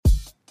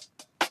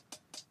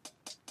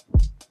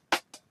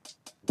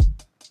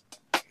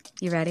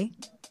You ready?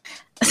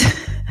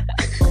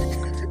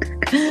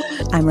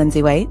 I'm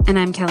Lindsay White. And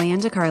I'm Kellyanne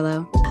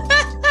DiCarlo.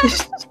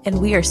 And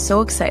we are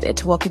so excited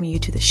to welcome you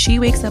to the She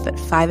Wakes Up at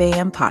 5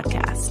 a.m.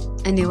 podcast.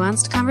 A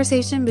nuanced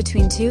conversation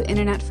between two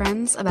internet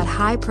friends about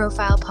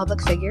high-profile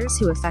public figures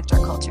who affect our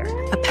culture.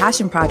 A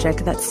passion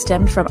project that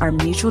stemmed from our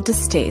mutual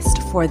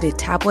distaste for the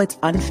tabloid's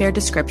unfair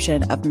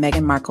description of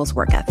Meghan Markle's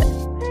work ethic.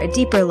 A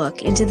deeper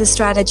look into the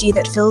strategy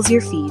that fills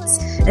your feeds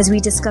as we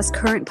discuss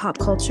current pop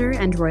culture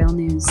and royal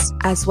news.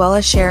 As well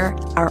as share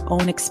our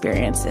own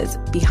experiences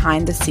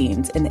behind the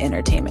scenes in the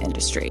entertainment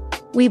industry.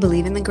 We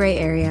believe in the gray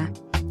area.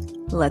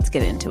 Let's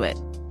get into it.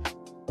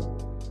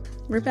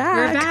 We're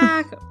back. We're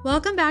back.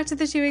 Welcome back to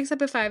the She Wakes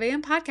Up at 5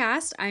 a.m.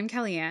 podcast. I'm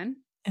Kellyanne.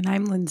 And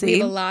I'm Lindsay. We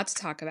have a lot to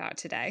talk about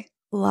today.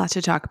 A lot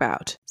to talk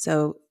about.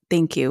 So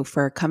thank you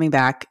for coming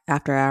back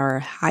after our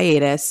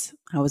hiatus.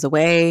 I was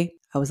away.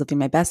 I was living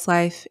my best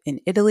life in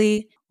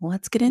Italy.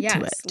 Let's get into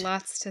it. Yes,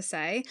 lots to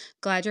say.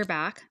 Glad you're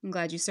back. I'm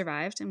glad you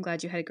survived. I'm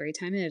glad you had a great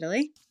time in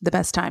Italy. The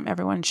best time.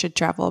 Everyone should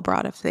travel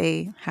abroad if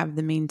they have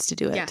the means to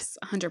do it. Yes,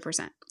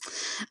 100%.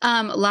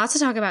 Lots to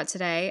talk about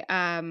today.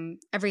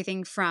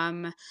 Everything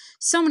from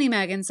so many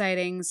Meghan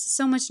sightings,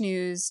 so much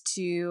news,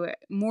 to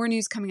more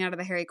news coming out of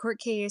the Harry court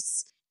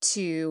case,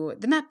 to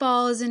the Met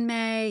Ball is in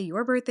May,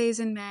 your birthday's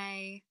in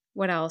May.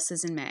 What else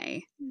is in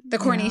May? The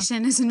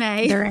coronation is in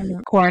May. Their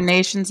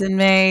coronation's in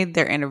May.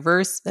 Their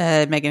anniversary,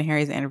 Meghan and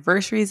Harry's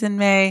anniversary is in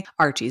May.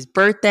 Archie's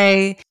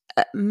birthday.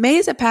 May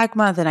is a packed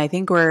month, and I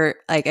think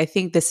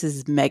this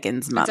is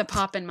Meghan's month. It's a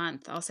poppin'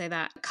 month. I'll say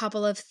that. A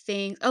couple of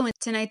things. Oh, and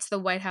tonight's the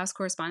White House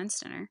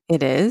Correspondents' Dinner.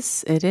 It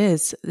is.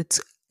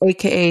 It's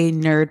AKA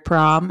Nerd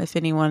Prom, if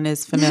anyone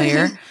is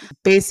familiar.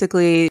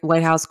 Basically,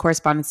 White House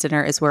Correspondents'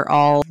 Dinner is where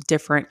all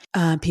different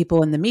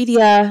people in the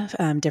media,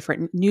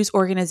 different news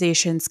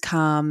organizations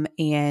come,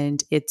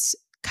 and it's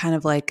kind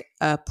of like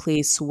a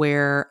place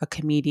where a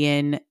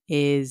comedian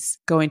is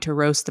going to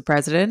roast the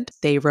president.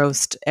 They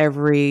roast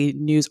every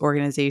news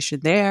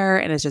organization there,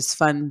 and it's just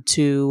fun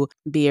to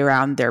be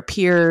around their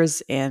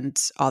peers and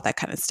all that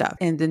kind of stuff.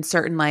 And then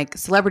certain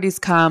celebrities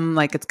come,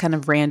 it's kind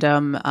of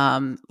random.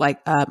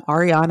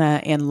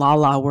 Ariana and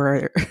Lala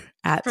were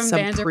at from some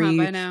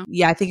Vanderpump, I know.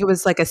 Yeah, I think it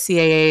was like a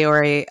CAA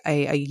or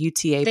a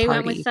UTA they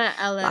party. Went with the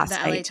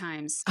LA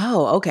Times.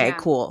 Oh, okay,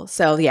 cool.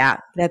 So yeah,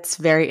 that's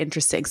very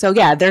interesting. So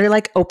yeah, they're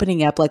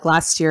opening up.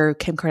 Last year,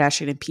 Kim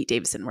Kardashian and Pete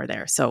Davidson were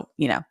there. So,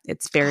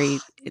 it's very...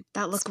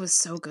 that look was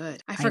so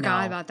good. I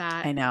forgot about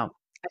that. I know.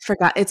 I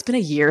forgot. It's been a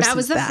year since that. That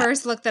was the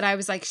first look that I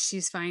was like,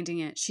 she's finding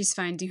it. She's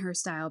finding her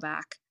style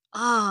back.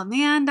 Oh,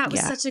 man, that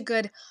was such a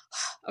good...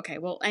 Okay,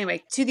 well,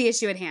 anyway, to the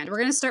issue at hand. We're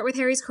going to start with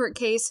Harry's court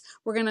case.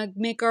 We're going to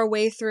make our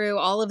way through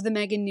all of the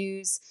Meghan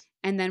news,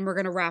 and then we're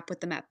going to wrap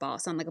with the Met Ball.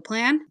 Sound like a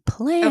plan?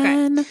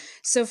 Okay.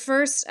 So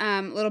first,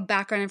 little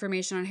background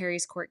information on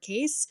Harry's court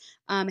case.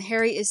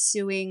 Harry is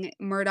suing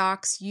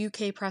Murdoch's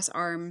UK press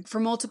arm for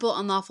multiple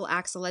unlawful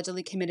acts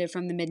allegedly committed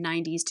from the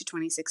mid-90s to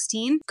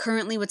 2016.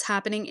 Currently, what's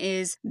happening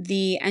is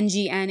the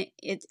NGN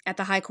at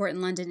the High Court in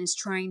London is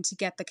trying to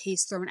get the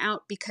case thrown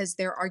out because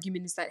their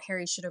argument is that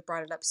Harry should have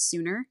brought it up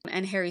sooner.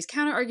 And Harry's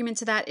counter-argument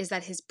to that is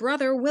that his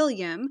brother,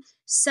 William,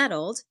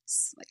 settled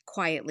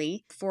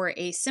quietly for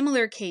a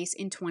similar case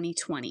in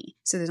 2020.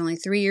 So there's only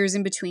 3 years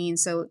in between.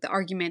 So the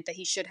argument that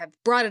he should have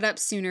brought it up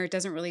sooner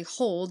doesn't really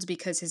hold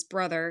because his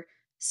brother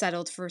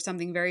settled for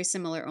something very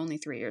similar only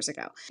 3 years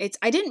ago.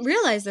 I didn't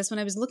realize this when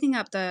I was looking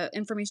up the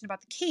information about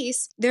the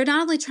case. They're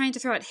not only trying to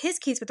throw out his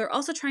case, but they're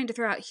also trying to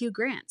throw out Hugh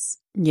Grant's.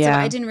 Yeah. So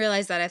I didn't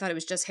realize that. I thought it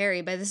was just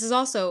Harry, but this is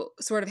also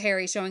sort of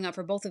Harry showing up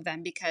for both of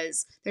them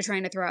because they're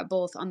trying to throw out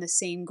both on the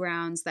same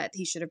grounds that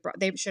they should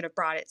have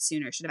brought it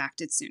sooner, should have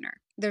acted sooner.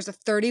 There's a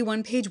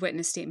 31-page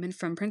witness statement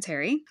from Prince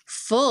Harry,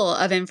 full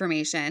of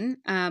information.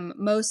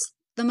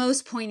 The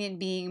most poignant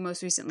being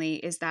most recently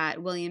is that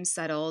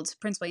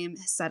Prince William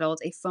settled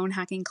a phone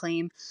hacking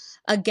claim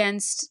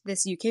against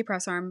this UK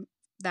press arm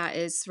that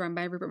is run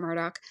by Rupert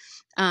Murdoch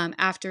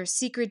after a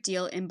secret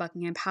deal in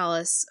Buckingham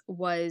Palace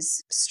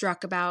was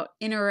struck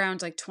in around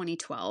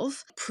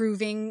 2012,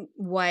 proving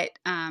what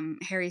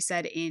Harry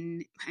said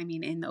in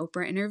the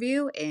Oprah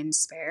interview in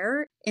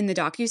Spare in the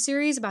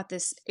docuseries about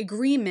this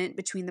agreement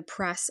between the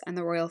press and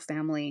the royal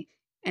family.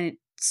 And it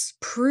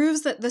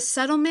proves that the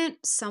settlement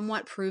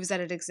somewhat proves that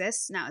it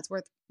exists. Now, it's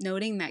worth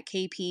noting that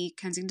KP,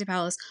 Kensington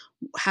Palace,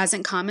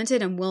 hasn't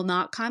commented and will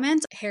not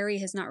comment. Harry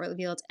has not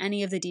revealed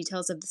any of the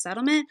details of the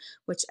settlement,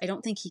 which I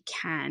don't think he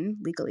can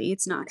legally.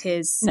 It's not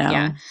his. No.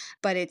 Yeah.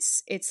 But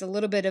it's a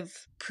little bit of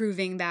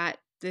proving that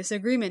this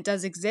agreement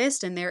does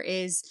exist and there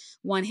is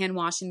one hand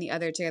washing the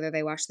other. Together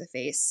they wash the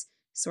face.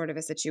 Sort of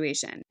a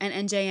situation.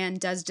 And NJN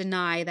does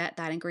deny that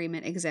that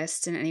agreement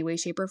exists in any way,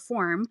 shape, or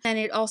form. And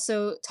it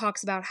also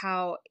talks about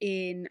how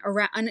in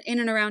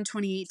and around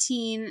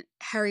 2018,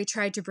 Harry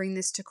tried to bring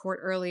this to court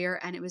earlier,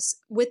 and it was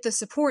with the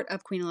support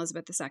of Queen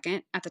Elizabeth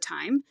II at the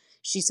time.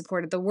 She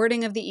supported the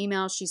wording of the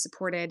email. She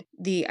supported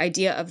the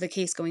idea of the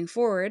case going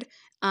forward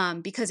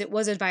because it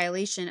was a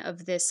violation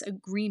of this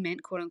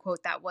agreement, quote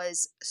unquote, that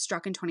was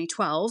struck in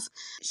 2012.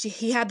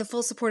 He had the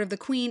full support of the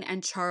Queen,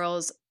 and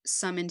Charles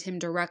summoned him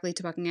directly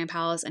to Buckingham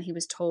Palace, and he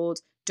was told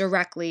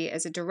directly,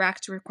 as a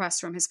direct request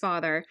from his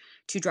father,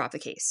 to drop the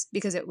case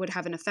because it would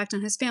have an effect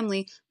on his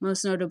family,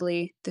 most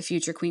notably the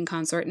future Queen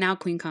Consort, now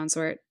Queen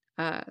Consort,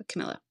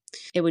 Camilla.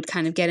 It would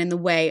kind of get in the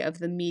way of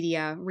the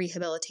media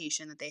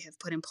rehabilitation that they have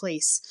put in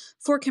place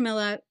for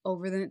Camilla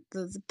over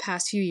the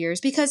past few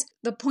years, because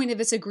the point of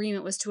this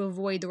agreement was to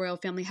avoid the royal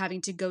family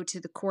having to go to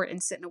the court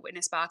and sit in a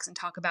witness box and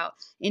talk about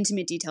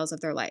intimate details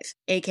of their life,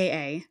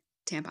 aka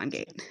Tampon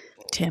Gate.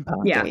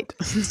 Tampon Gate.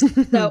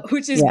 So,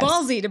 which is Yes.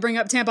 ballsy to bring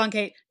up Tampon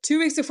Gate 2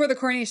 weeks before the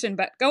coronation,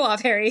 but go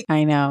off, Harry.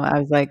 I know. I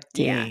was like,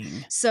 dang. Yeah.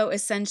 So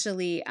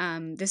essentially,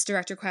 this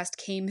direct request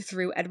came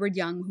through Edward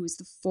Young, who's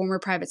the former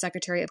private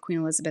secretary of Queen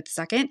Elizabeth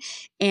II,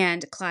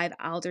 and Clive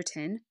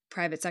Alderton,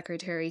 private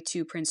secretary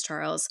to Prince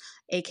Charles,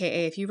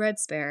 aka, if you read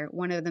Spare,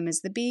 one of them is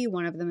the bee,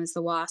 one of them is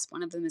the wasp,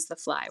 one of them is the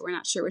fly. We're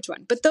not sure which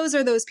one, but those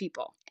are those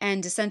people.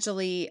 And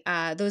essentially,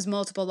 those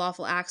multiple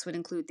lawful acts would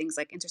include things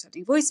like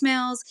intercepting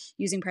voicemails,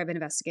 using private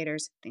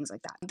investigators, things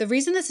like that. The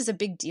reason this is a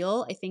big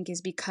deal, I think,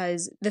 is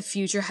because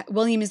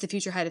William is the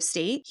future head of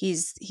state.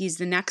 He's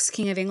the next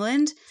King of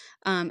England,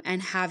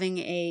 and having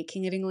a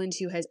King of England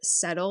who has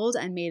settled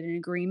and made an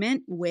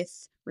agreement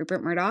with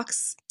Rupert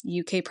Murdoch's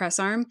UK press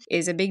arm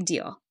is a big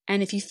deal.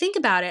 And if you think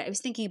about it, I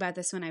was thinking about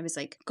this when I was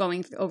like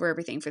going over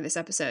everything for this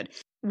episode.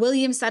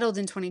 William settled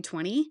in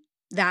 2020.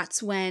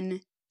 That's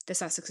when the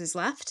Sussexes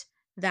left.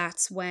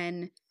 That's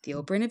when the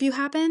Oprah interview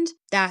happened.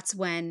 That's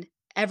when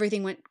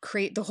everything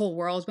the whole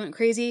world went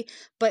crazy.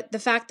 But the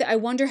fact that I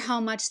wonder how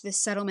much this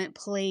settlement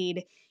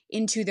played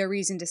into their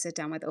reason to sit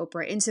down with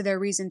Oprah, into their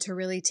reason to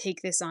really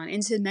take this on,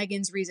 into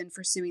Meghan's reason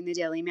for suing the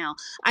Daily Mail.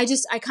 I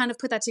kind of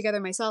put that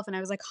together myself, and I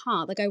was like,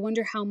 I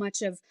wonder how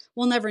much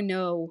we'll never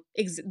know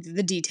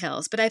the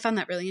details, but I found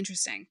that really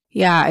interesting.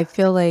 Yeah, I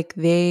feel like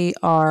they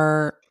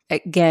are,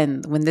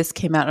 again, when this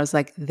came out, I was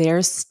like,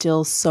 there's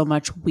still so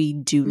much we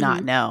do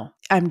not know.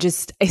 I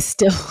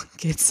still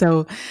get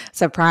so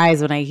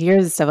surprised when I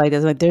hear stuff like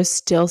this. Like, there's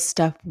still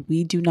stuff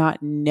we do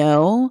not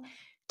know,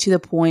 to the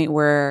point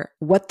where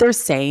what they're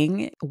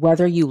saying,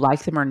 whether you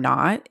like them or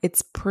not,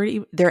 it's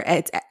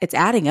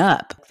adding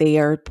up. They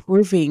are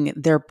proving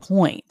their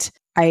point.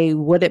 I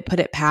wouldn't put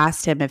it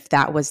past him if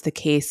that was the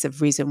case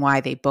of reason why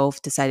they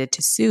both decided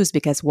to sue, is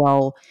because,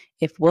 well,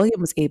 if William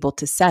was able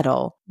to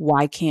settle,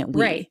 why can't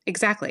we? Right,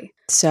 exactly.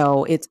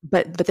 So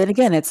but then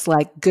again, it's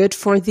like, good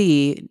for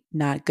thee,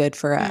 not good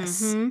for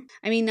us. Mm-hmm.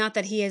 I mean, not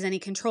that he has any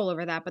control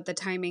over that, but the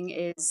timing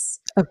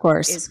is, of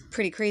course, is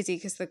pretty crazy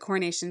because the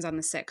coronation's on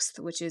the 6th,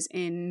 which is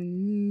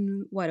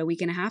in a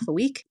week and a half, a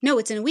week? No,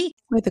 it's in a week.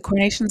 Wait, the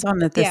coronation's on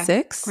the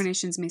 6th?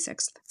 Coronation's May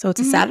 6th. So it's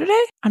a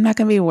Saturday? I'm not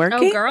going to be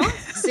working? Oh, girl,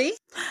 see?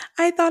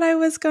 I thought I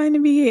was going to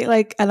be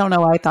like, I don't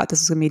know. I thought this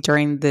was going to be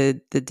during the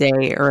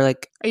day or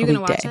like. Are you going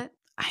to watch it?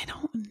 I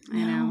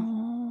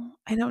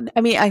don't know.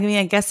 I mean,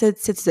 I guess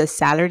it's a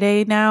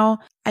Saturday now.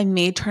 I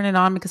may turn it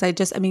on because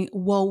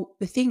the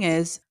thing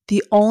is,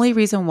 the only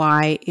reason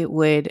why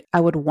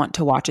I would want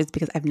to watch it is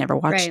because I've never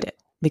watched it,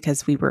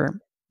 because we were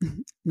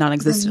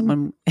non-existent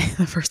when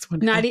the first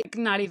one. Not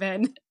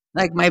even.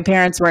 Like,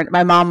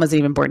 my mom wasn't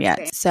even born yet.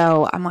 Okay.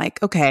 So I'm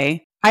like,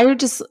 okay. I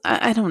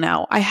don't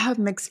know. I have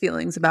mixed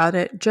feelings about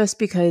it just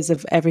because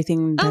of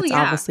everything that's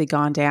obviously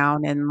gone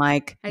down, and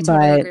like, I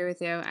totally agree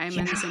with you. I'm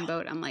in the same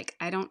boat. I'm like,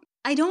 I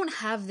don't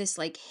have this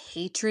like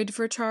hatred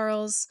for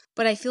Charles,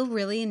 but I feel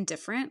really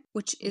indifferent,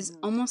 which is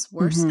almost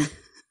worse.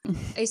 Mm-hmm.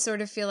 I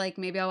sort of feel like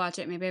maybe I'll watch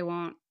it, maybe I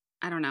won't.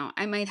 I don't know.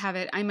 I might have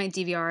it. I might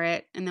DVR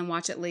it and then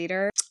watch it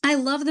later. I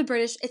love the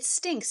British. It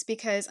stinks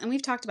because, and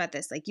we've talked about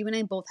this, like you and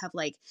I both have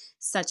like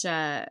such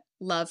a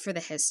love for the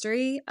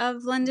history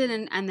of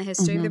London and the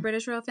history of the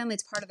British royal family.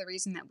 It's part of the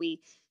reason that we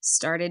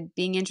started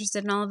being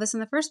interested in all of this in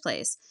the first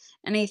place.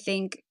 And I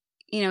think,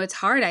 it's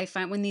hard. I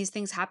find when these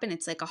things happen,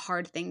 it's like a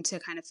hard thing to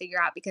kind of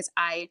figure out, because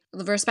I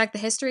respect the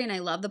history and I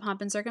love the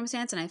pomp and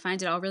circumstance and I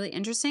find it all really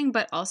interesting,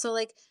 but also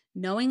like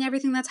knowing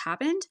everything that's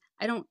happened,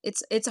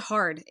 it's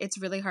hard. It's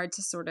really hard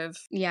to sort of,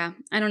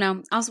 I don't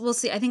know. We'll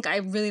see. I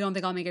really don't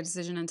think I'll make a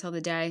decision until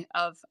the day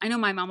of, I know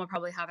my mom will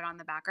probably have it on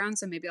the background,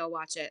 so maybe I'll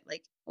watch it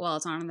like while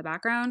it's on in the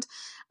background.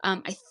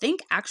 I think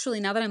actually,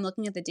 now that I'm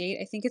looking at the date,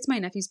 I think it's my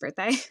nephew's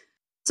birthday.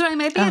 So I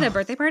might be at a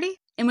birthday party,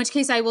 in which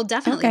case I will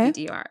definitely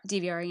be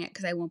DVRing it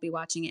because I won't be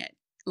watching it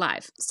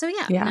live. So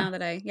now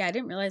that I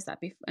didn't realize that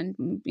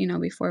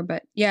before,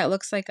 but it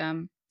looks like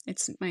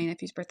it's my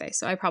nephew's birthday,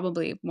 so I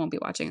probably won't be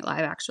watching it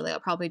live. Actually, I'll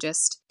probably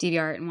just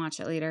DVR it and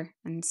watch it later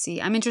and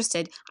see. I'm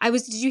interested.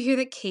 Did you hear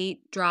that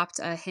Kate dropped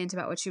a hint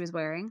about what she was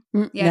wearing?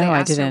 No, they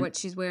asked I didn't. her what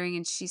she's wearing,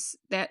 and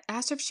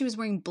asked her if she was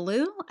wearing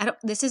blue.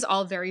 This is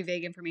all very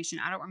vague information.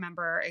 I don't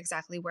remember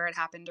exactly where it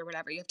happened or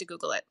whatever. You have to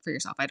Google it for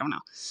yourself. I don't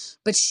know.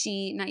 But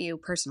not you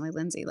personally,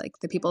 Lindsay, like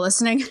the people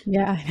listening.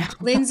 Yeah, I know.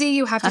 Lindsay,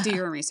 you have to do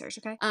your own research,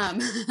 okay?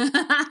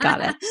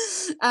 Got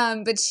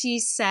it. But she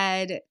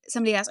said,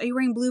 somebody asked, "Are you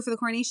wearing blue for the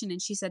coronation?"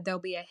 And she said there'll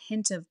be a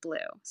hint of blue.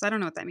 So I don't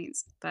know what that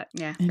means, but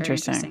yeah, very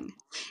Interesting. interesting.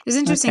 It was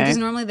interesting because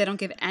Okay. normally they don't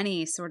give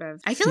any sort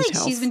of, I feel like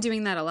she's Details. been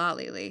doing that a lot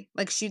lately.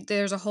 Like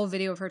there's a whole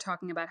video of her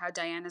talking about how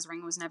Diana's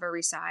ring was never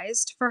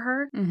resized for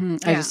her.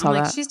 I just saw I'm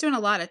like, that. she's doing a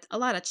lot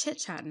of chit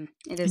chatting.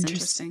 It is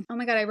interesting. Oh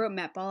my God, I wrote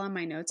Metball on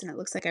my notes and it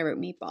looks like I wrote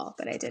meatball,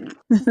 but I didn't.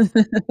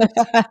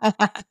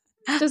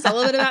 Just a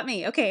little bit about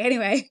me. Okay,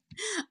 anyway.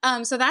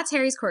 So that's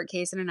Harry's court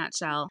case in a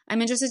nutshell.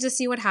 I'm interested to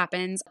see what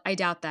happens. I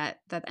doubt that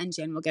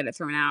NGN will get it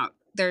thrown out.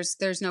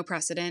 There's no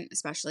precedent,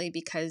 especially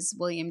because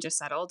William just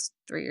settled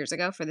 3 years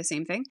ago for the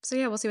same thing. So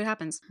yeah, we'll see what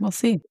happens. We'll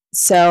see.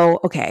 So,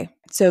 okay.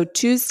 So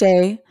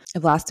Tuesday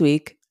of last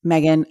week,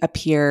 Meghan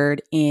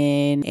appeared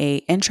in a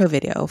intro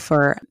video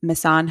for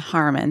Misan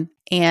Harmon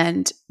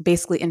and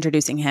basically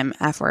introducing him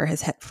for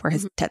his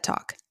TED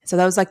Talk. So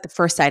that was like the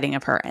first sighting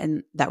of her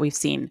and that we've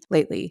seen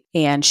lately.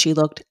 And she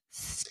looked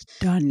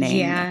stunning.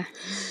 Yeah.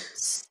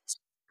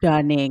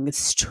 Stunning.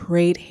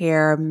 Straight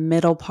hair,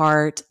 middle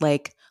part,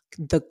 like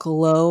the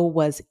glow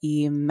was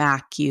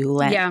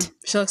immaculate. Yeah,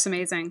 she looks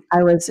amazing.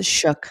 I was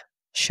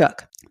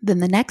shook. Then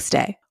the next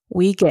day,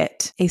 we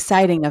get a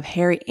sighting of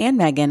Harry and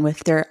Meghan with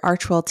their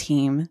Archwell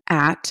team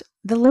at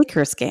the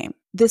Lakers game.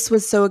 This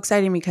was so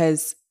exciting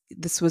because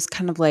this was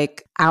kind of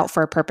like out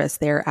for a purpose.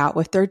 They're out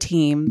with their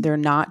team. They're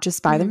not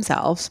just by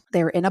themselves.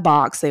 They were in a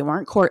box. They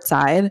weren't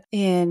courtside.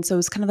 And so it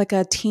was kind of like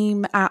a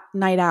team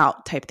night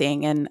out type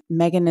thing. And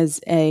Meghan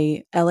is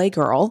a LA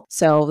girl.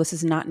 So this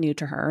is not new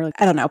to her. Like,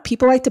 I don't know.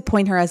 People like to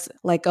point her as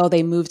like, oh,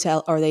 they moved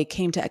to, or they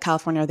came to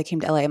California or they came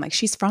to LA. I'm like,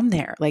 she's from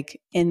there.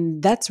 Like,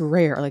 and that's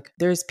rare. Like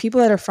there's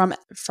people that are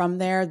from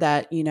there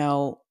that, you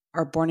know,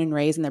 are born and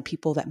raised and they're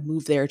people that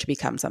move there to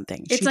become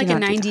something. It's like a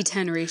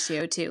 90-10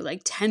 ratio too.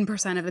 Like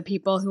 10% of the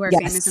people who are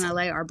famous in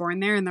LA are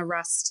born there and the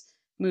rest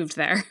moved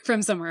there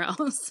from somewhere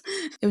else.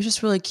 It was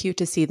just really cute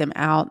to see them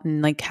out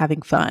and like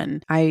having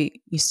fun. I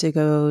used to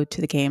go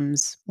to the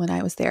games when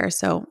I was there.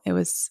 So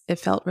it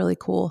felt really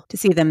cool to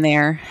see them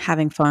there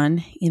having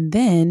fun. And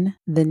then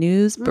the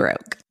news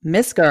broke.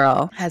 Miss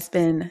Girl has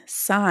been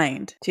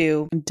signed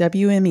to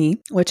WME,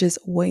 which is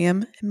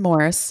William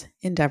Morris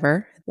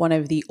Endeavor, one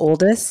of the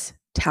oldest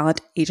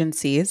talent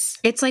agencies.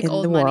 It's like in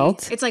old the money.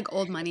 world. It's like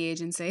old money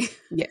agency.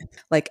 Yeah.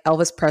 Like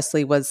Elvis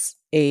Presley was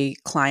a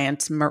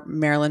client,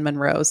 Marilyn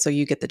Monroe. So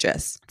you get the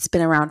gist. It's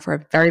been around for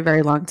a very,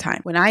 very long time.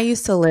 When I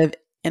used to live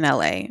in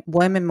LA,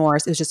 William &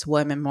 Morris is just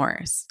William &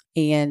 Morris.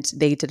 And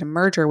they did a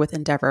merger with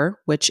Endeavor,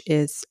 which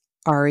is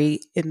Ari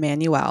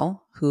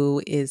Emanuel,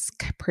 who is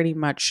pretty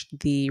much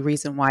the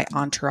reason why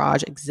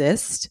Entourage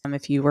exists.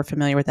 If you were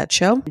familiar with that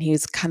show,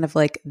 he's kind of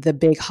like the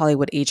big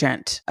Hollywood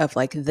agent of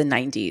like the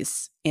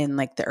 90s in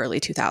like the early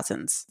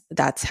 2000s.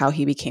 That's how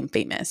he became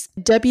famous.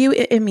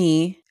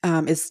 WME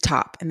is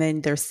top. And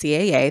then there's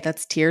CAA,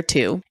 that's tier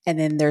 2. And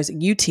then there's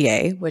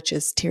UTA, which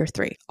is tier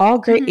 3. All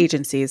great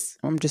agencies.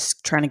 I'm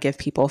just trying to give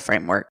people a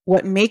framework.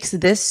 What makes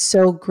this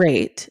so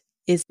great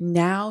is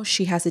now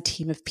she has a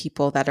team of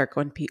people that are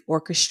going to be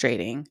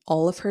orchestrating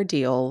all of her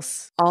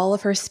deals, all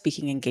of her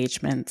speaking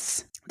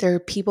engagements. There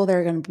are people that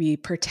are going to be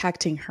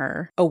protecting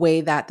her a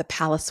way that the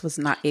palace was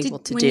not able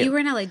to do. When you were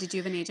in LA, did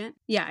you have an agent?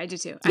 Yeah, I do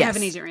too. I have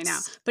an agent right now.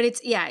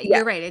 But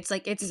you're right. It's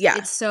like,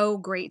 it's so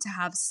great to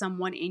have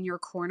someone in your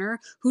corner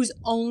whose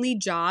only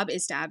job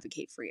is to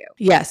advocate for you.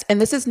 Yes.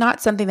 And this is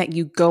not something that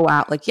you go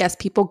out, like, yes,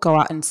 people go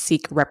out and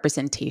seek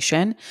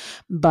representation,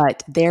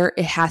 but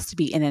it has to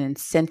be an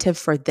incentive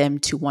for them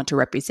to want to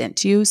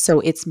represent you. So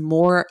it's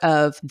more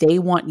of they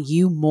want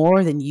you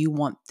more than you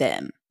want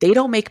them. They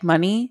don't make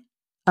money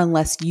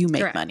unless you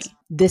make money.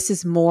 This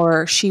is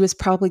more, she was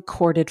probably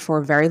courted for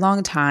a very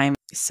long time.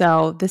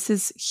 So this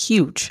is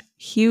huge,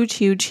 huge,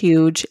 huge,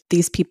 huge.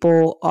 These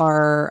people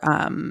are,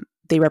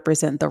 they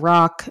represent The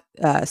Rock,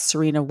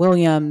 Serena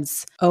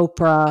Williams,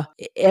 Oprah,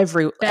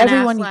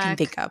 everyone you can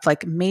think of,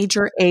 like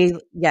major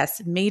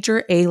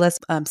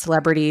A-list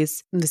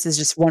celebrities. And this is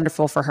just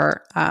wonderful for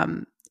her.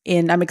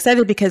 And I'm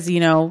excited because,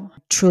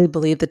 truly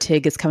believe the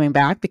TIG is coming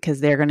back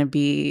because I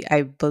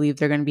believe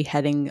they're going to be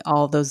heading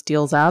all those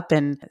deals up,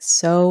 and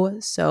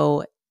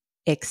so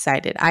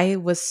excited. I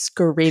was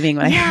screaming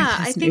when I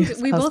heard this news. I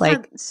think we both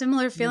had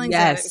similar feelings of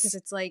it because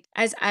it's like,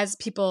 as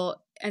people,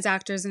 as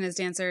actors and as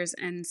dancers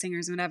and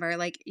singers and whatever,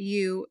 like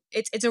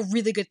it's a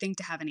really good thing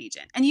to have an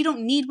agent. And you don't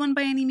need one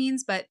by any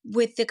means, but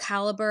with the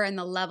caliber and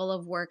the level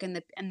of work and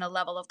the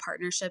level of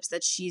partnerships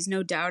that she's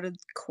no doubt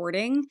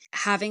courting,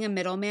 having a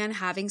middleman,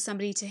 having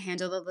somebody to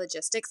handle the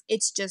logistics,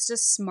 it's just a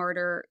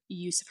smarter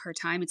use of her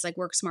time. It's like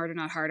work smarter,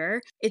 not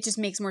harder. It just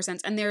makes more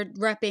sense. And they're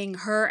repping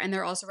her, and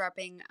they're also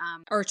repping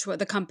Archwell,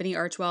 the company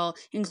Archwell,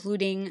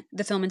 including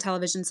the film and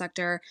television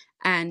sector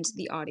and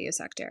the audio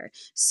sector.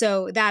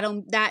 So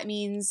that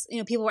means,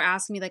 people were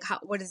asking me like,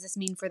 what does this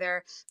mean for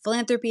their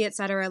philanthropy, et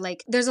cetera?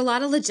 Like, there's a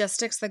lot of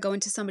logistics that go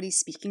into somebody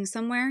speaking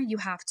somewhere. You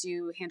have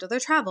to handle their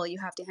travel. You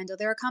have to handle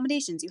their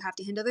accommodations. You have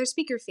to handle their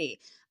speaker fee.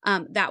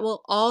 That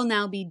will all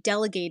now be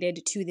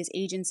delegated to this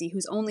agency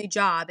whose only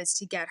job is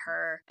to get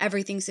her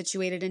everything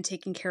situated and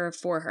taken care of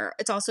for her.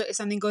 It's also, if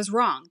something goes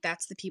wrong,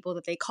 that's the people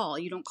that they call.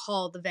 You don't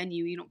call the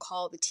venue. You don't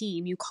call the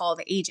team. You call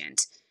the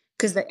agent.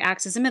 because that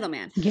acts as a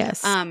middleman.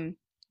 Yes. And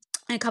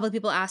a couple of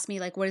people asked me,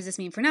 like, what does this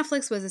mean for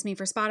Netflix? What does this mean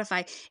for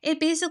Spotify? It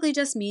basically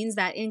just means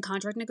that in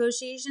contract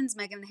negotiations,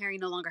 Meghan and Harry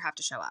no longer have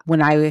to show up.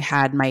 When I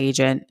had my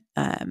agent,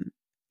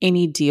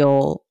 any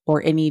deal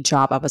or any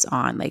job I was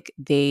on, like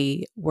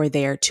they were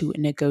there to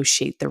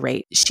negotiate the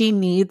rate. She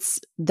needs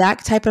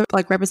that type of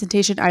like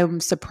representation. I'm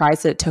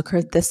surprised that it took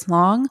her this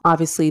long.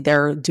 Obviously,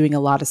 they're doing a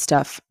lot of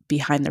stuff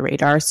behind the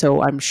radar.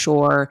 So I'm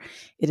sure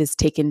it has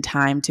taken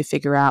time to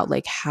figure out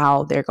like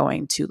how they're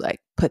going to like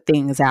put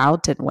things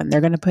out and when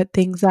they're going to put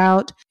things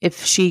out.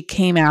 If she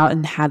came out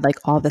and had like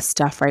all this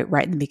stuff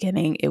right in the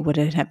beginning, it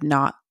wouldn't have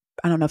not,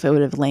 I don't know if it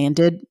would have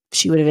landed.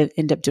 She would have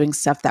ended up doing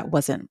stuff that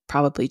wasn't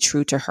probably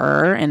true to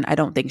her. And I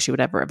don't think she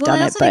would ever have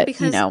done it. But,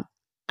 you know,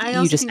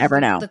 you just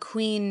never know. The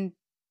Queen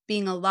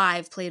being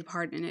alive played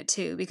part in it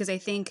too, because I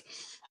think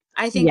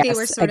Yes, they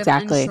were sort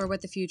exactly. of unsure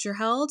what the future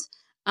held.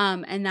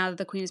 And now that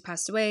the Queen has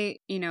passed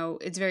away, you know,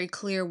 it's very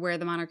clear where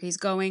the monarchy is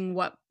going,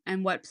 what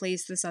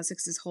place the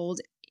Sussexes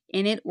hold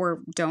in it,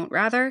 or don't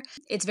rather.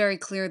 It's very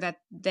clear that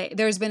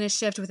there's been a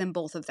shift within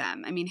both of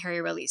them. I mean,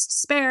 Harry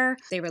released Spare,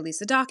 they released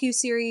the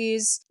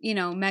docu-series, you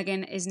know,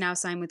 Meghan is now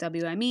signed with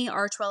WME,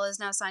 Archwell is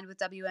now signed with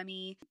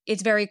WME.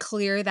 It's very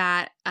clear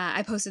that,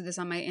 I posted this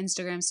on my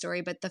Instagram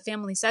story, but the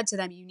family said to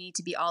them, you need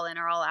to be all in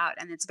or all out,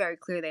 and it's very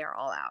clear they are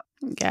all out.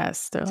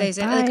 Yes. They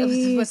say,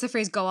 like, what's the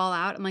phrase, go all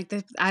out? I'm like,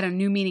 add a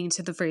new meaning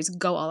to the phrase,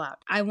 go all out.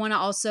 I want to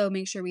also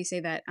make sure we say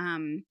that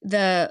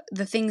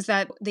the things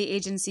that the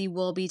agency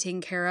will be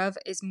taking care of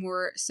is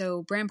more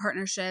so brand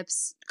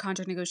partnerships,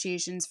 contract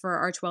negotiations for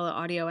Archwell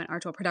Audio and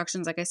Archwell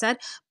Productions, like I said,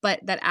 but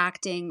that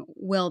acting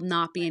will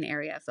not be an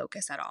area of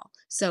focus at all.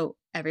 So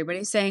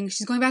everybody's saying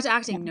she's going back to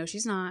acting. No,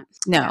 she's not.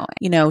 No,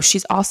 you know,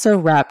 she's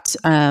also repped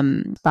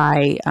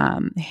by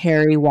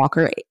Harry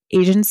Walker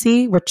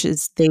Agency, which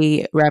is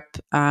they rep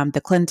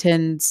the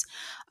Clintons,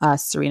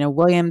 Serena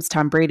Williams,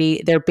 Tom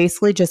Brady. They're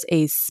basically just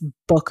a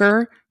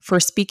booker for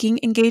speaking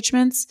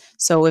engagements.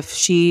 So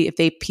if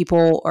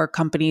people or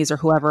companies or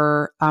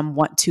whoever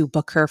want to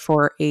book her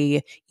for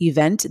a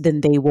event, then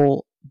they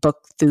will book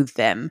through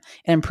them.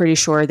 And I'm pretty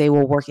sure they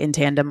will work in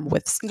tandem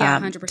with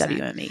 100%.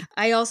 WME.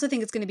 I also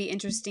think it's going to be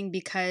interesting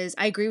because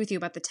I agree with you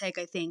about the take.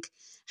 I think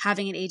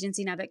having an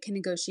agency now that can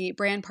negotiate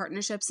brand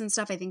partnerships and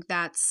stuff, I think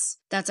that's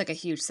like a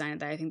huge sign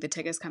that I think the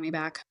tick is coming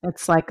back.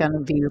 It's like going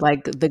to be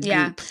like the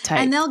Goop type.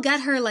 And they'll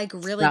get her like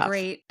really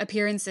great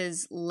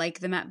appearances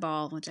like the Met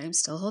Ball, which I'm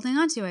still holding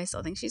on to. I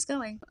still think she's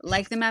going.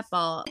 Like the Met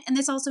Ball. And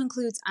this also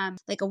includes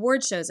like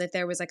award shows. If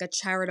there was like a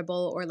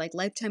charitable or like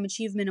Lifetime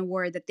Achievement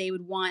Award that they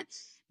would want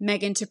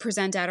Meghan to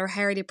present at or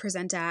Harry to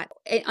present at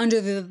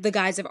under the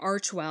guise of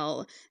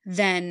Archwell,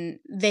 then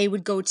they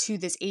would go to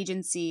this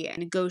agency and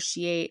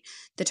negotiate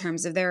the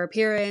terms of their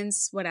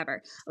appearance,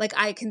 whatever. Like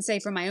I can say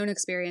from my own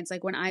experience,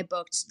 like when I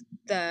booked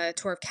the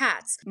Tour of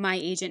Cats, my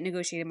agent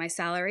negotiated my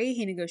salary,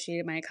 he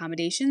negotiated my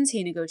accommodations,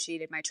 he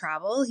negotiated my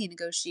travel, he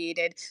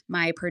negotiated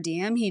my per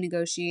diem, he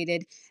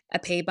negotiated a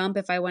pay bump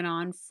if I went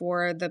on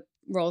for the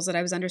roles that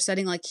I was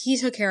understudying. Like he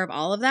took care of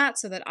all of that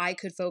so that I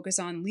could focus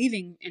on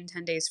leaving in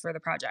 10 days for the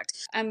project.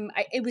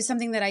 It was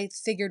something that I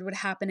figured would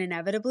happen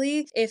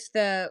inevitably if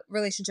the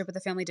relationship with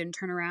the family didn't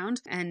turn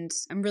around. And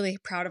I'm really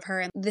proud of her.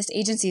 And this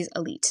agency is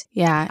elite.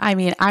 Yeah. I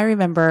mean, I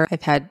remember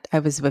I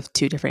was with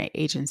 2 different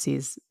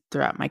agencies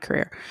throughout my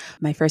career.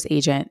 My first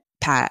agent,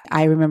 Pat,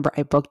 I remember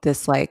I booked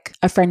this, like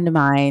a friend of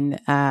mine,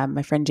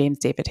 my friend James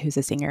David, who's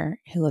a singer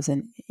who lives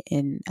in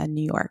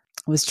New York,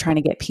 was trying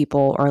to get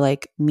people or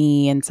like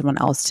me and someone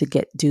else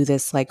to do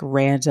this like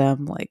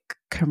random like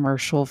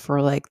commercial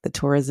for like the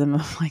tourism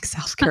of like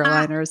South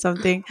Carolina or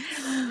something.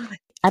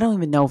 I don't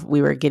even know if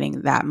we were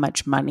getting that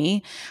much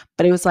money,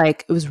 but it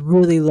was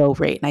really low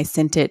rate. And I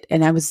sent it,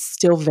 and I was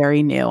still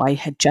very new. I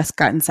had just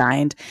gotten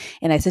signed,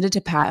 and I sent it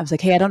to Pat. I was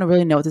like, hey, I don't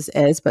really know what this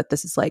is, but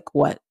this is like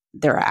what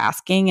they're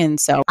asking. And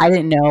so I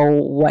didn't know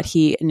what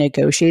he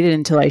negotiated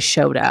until I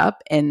showed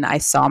up and I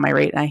saw my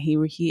rate, and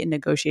he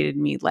negotiated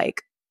me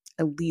like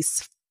at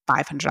least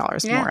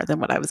 $500 more than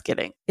what I was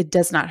getting. It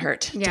does not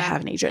hurt to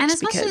have an agent, and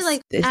especially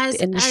like as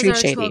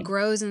Archwell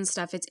grows and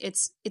stuff.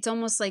 It's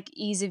almost like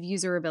ease of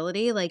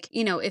userability. Like,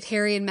 you know, if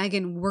Harry and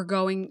Meghan were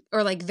going,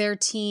 or like their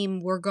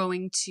team were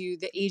going to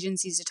the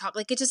agencies to talk,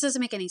 like it just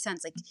doesn't make any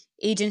sense. Like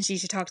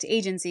agencies should talk to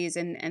agencies,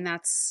 and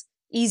that's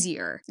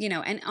easier, you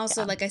know. And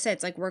also, like I said,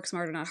 it's like work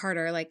smarter, not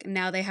harder. Like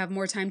now they have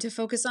more time to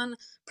focus on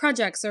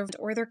projects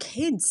or their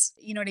kids,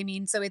 you know what I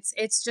mean? So it's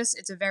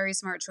a very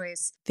smart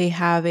choice. They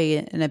have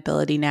an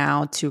ability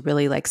now to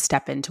really like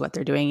step into what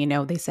they're doing. You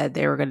know, they said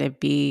they were going to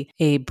be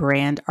a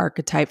brand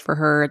archetype for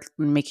her,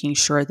 making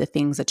sure the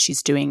things that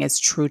she's doing is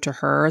true to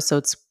her. So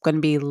it's going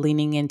to be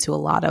leaning into a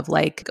lot of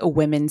like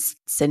women's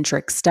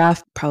centric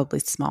stuff, probably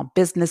small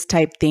business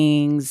type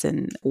things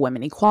and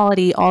women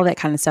equality, all that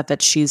kind of stuff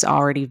that she's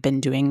already been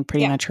doing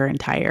pretty much her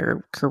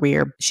entire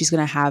career. She's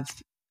going to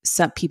have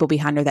some people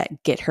behind her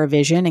that get her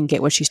vision and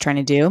get what she's trying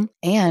to do.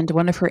 And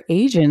one of her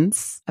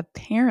agents,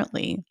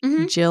 apparently,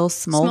 Jill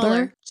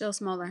Smolder. Jill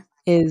Smolder.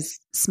 is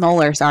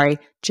Smoller, sorry,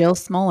 Jill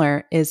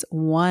Smoller is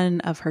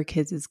one of her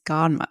kids'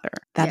 godmother.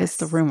 That is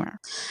the rumor.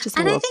 Just a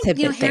and I little think,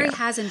 tidbit Harry there.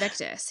 has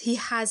Invictus. He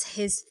has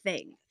his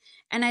thing.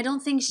 And I don't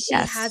think she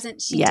Yes.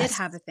 hasn't. She Yes. did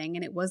have a thing,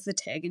 and it was the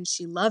TIG, and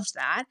she loved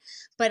that.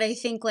 But I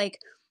think, like,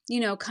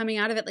 coming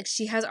out of it, like,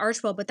 she has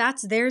Archwell, but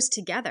that's theirs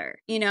together,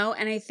 And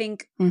I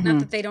think, not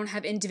that they don't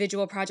have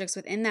individual projects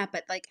within that,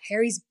 but, like,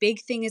 Harry's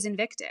big thing is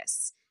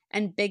Invictus.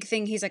 And big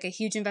thing, he's, like, a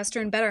huge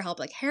investor in BetterHelp.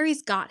 Like,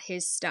 Harry's got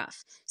his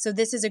stuff. So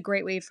this is a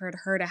great way for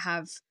her to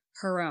have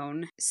her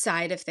own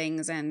side of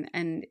things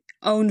and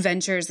own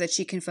ventures that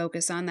she can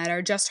focus on that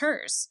are just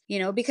hers,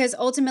 because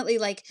ultimately,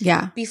 like,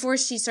 before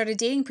she started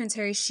dating Prince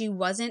Harry, she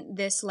wasn't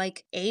this,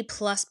 like, A+++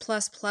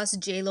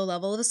 J-Lo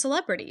level of a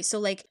celebrity. So,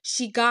 like,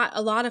 she got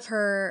a lot of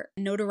her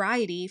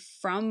notoriety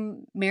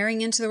from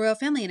marrying into the royal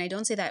family. And I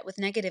don't say that with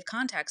negative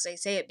context. I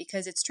say it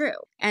because it's true.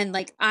 And,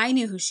 like, I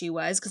knew who she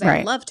was because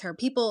I loved her.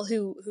 People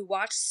who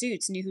watched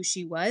Suits knew who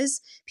she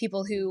was.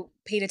 People who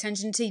paid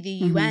attention to the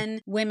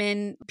UN,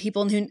 women,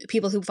 people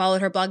who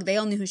followed her blog, they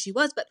all knew who she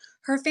was, but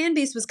her fan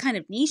base was kind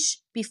of niche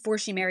before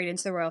she married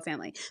into the royal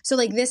family. So,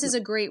 like, this is a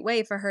great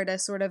way for her to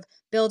sort of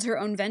build her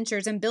own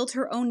ventures and build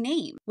her own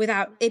name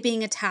without it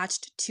being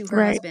attached to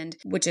her husband,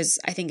 which is,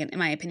 I think, in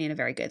my opinion, a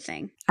very good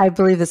thing. I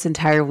believe this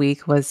entire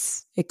week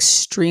was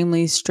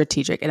extremely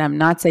strategic. And I'm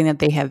not saying that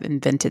they have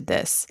invented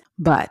this,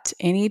 but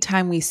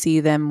anytime we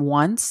see them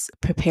once,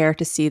 prepare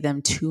to see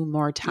them 2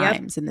 more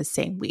times in the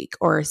same week,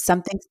 or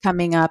something's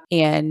coming up.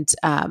 And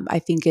I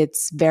think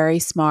it's very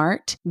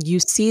smart. You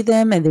see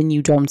them and then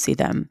you don't see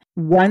them.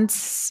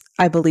 Once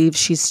I believe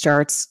she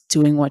starts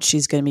doing what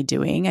she's going to be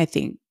doing, I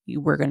think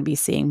we're going to be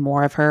seeing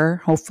more of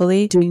her,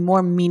 hopefully, doing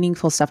more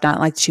meaningful stuff. Not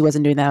like she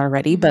wasn't doing that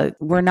already, but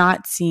we're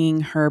not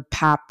seeing her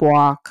pap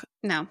walk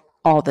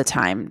all the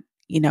time,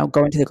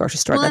 going to the grocery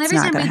store. Well, that's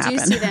not going to happen.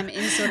 And every time we do see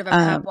them in sort of a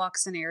pap walk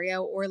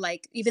scenario, or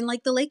like even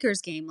like the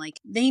Lakers game,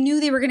 like they knew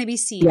they were going to be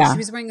seen. She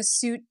was wearing a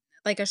suit,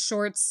 like a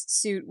shorts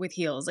suit with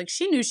heels. Like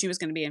she knew she was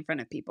going to be in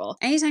front of people.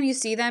 Anytime you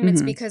see them,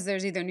 it's because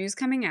there's either news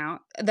coming out.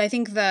 I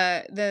think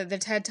the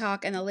TED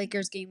Talk and the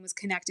Lakers game was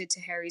connected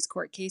to Harry's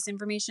court case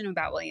information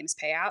about William's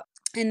payout.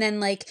 And then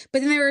but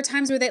then there were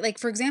times where they, like,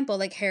 for example,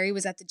 like Harry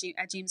was at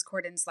James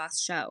Corden's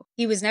last show.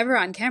 He was never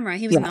on camera.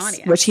 He was in the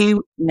audience. Which he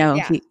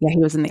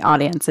was in the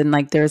audience. And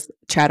like, there's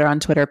chatter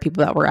on Twitter,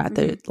 people that were at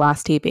the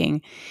last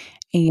taping.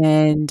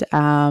 And,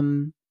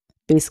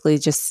 basically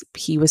just,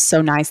 he was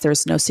so nice. There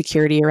was no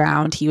security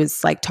around. He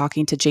was like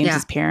talking to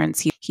James's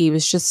parents. He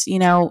was just,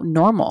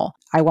 normal.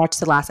 I watched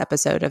the last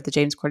episode of the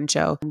James Corden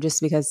show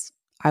just because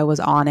I was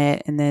on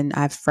it. And then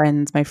I have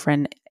friends, my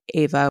friend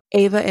Ava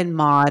and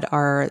Maud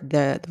are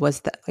the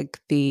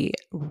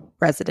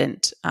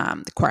resident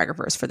the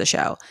choreographers for the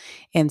show.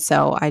 And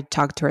so I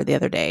talked to her the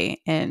other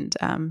day and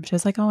she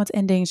was like, oh, it's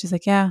ending. She's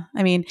like, yeah,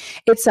 I mean,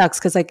 it sucks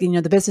because, like,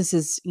 the business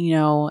is,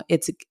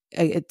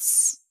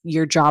 it's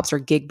your jobs are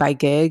gig by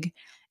gig,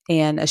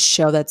 and a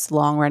show that's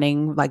long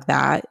running like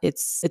that,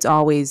 it's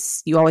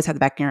always, you always have the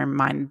back of your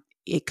mind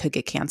it could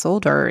get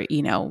canceled, or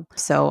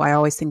so I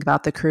always think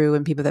about the crew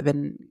and people that have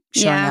been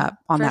showing up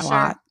on that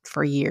lot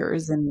for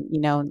years. And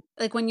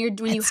like when you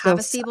have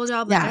a stable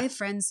job, like I have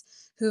friends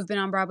who have been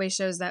on Broadway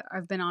shows that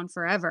I've been on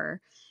forever,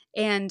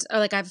 and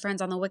I have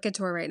friends on the Wicked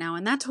tour right now,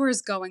 and that tour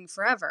is going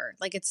forever.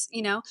 Like it's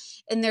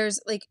and there's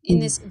like in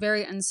this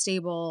very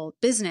unstable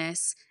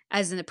business,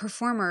 as a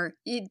performer,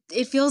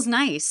 it feels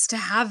nice to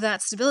have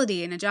that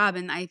stability in a job.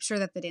 And I'm sure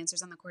that the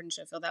dancers on the Corden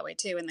show feel that way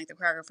too. And like the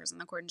choreographers on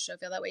the Corden show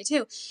feel that way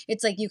too.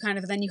 It's like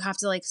then you have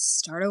to like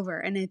start over.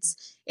 And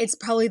it's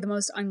probably the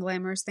most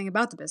unglamorous thing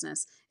about the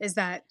business is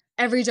that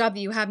every job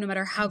that you have, no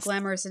matter how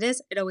glamorous it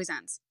is, it always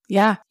ends.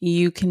 Yeah.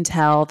 You can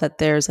tell that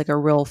there's like a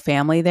real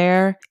family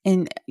there.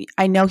 And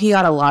I know he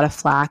got a lot of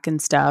flack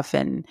and stuff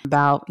and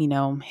about,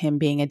 him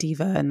being a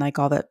diva and like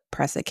all the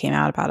press that came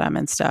out about him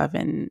and stuff.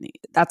 And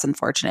that's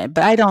unfortunate,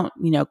 but I don't,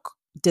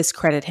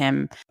 discredit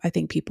him. I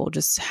think people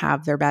just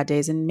have their bad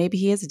days and maybe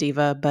he is a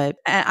diva, but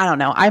I don't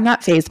know. I'm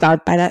not fazed by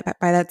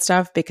that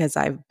stuff because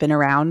I've been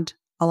around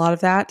a lot of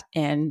that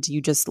and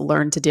you just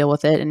learn to deal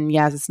with it. And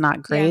yes, it's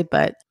not great,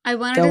 but I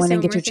wanted to say one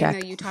more thing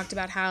though. You talked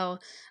about how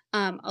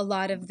a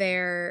lot of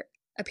their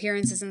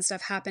appearances and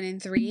stuff happen in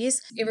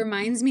threes. It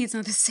reminds me, it's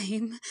not the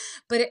same,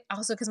 but it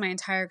also, because my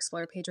entire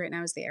Explore page right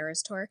now is the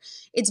Eras tour.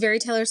 It's very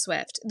Taylor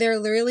Swift. They're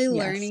literally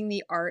learning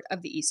the art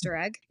of the Easter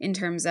egg in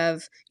terms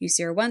of you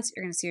see her once,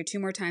 you're going to see her 2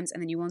 more times,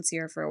 and then you won't see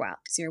her for a while.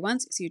 You see her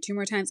once, you see her 2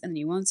 more times, and then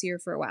you won't see her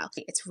for a while.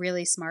 It's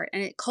really smart,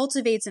 and it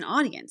cultivates an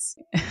audience.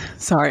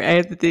 Sorry, I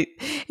have to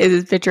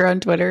it's a picture on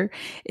Twitter.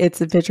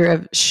 It's a picture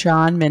of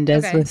Shawn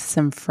Mendes with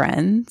some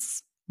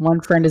friends.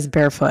 One friend is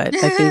barefoot.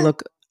 Like they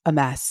look a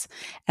mess.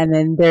 And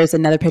then there's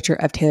another picture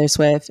of Taylor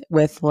Swift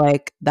with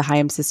like the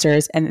Haim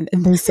sisters and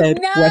they said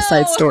West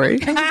Side Story.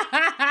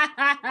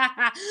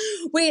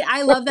 Wait,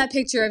 I love that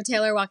picture of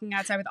Taylor walking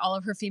outside with all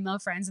of her female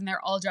friends and they're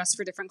all dressed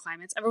for different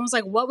climates. Everyone's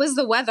like, what was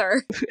the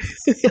weather?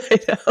 I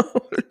know.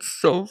 It's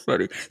so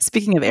funny.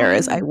 Speaking of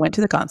Eras, I went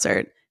to the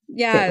concert.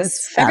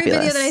 Yes. Every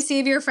video that I see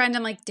of your friend,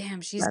 I'm like,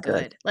 damn, she's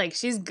good. Like,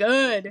 she's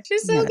good.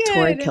 She's so good.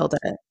 Tori killed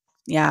it.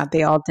 Yeah,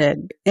 they all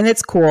did. And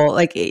it's cool.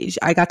 Like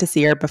I got to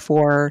see her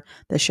before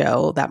the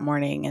show that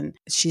morning and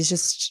she's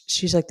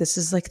like, this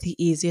is like the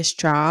easiest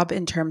job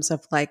in terms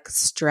of like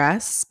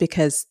stress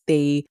because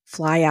they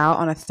fly out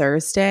on a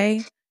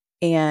Thursday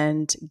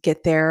and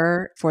get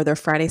there for their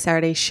Friday,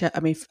 Saturday show.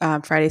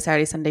 Friday,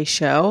 Saturday, Sunday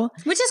show.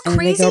 Which is and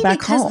then they crazy go back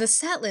because home. the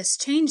set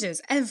list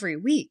changes every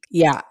week.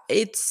 Yeah,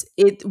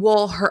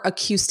 well, her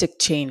acoustic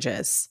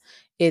changes.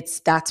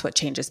 That's what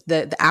changes.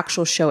 The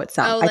actual show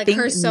itself. Oh, I like think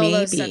her solo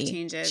maybe stuff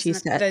changes. she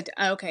said,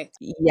 Okay.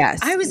 yes.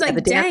 I was like,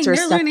 the dang, dancer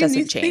they're stuff learning doesn't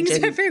new change.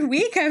 things every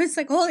week. I was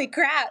like, holy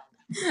crap.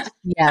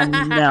 Yeah,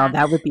 no,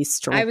 that would be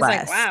stress. I was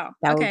like, wow.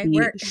 That okay, would be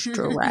work.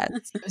 stress.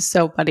 It's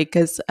so funny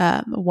because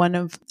I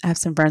have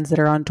some friends that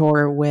are on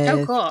tour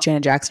with cool.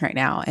 Janet Jackson right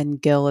now, and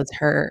Gil is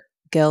her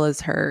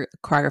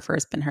choreographer,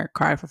 has been her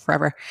choreographer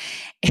forever.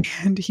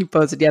 And he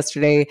posted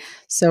yesterday.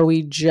 So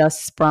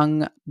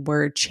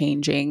we're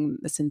changing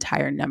this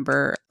entire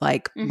number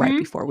like right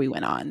before we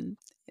went on.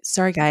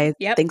 Sorry, guys.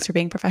 Yep. Thanks for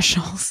being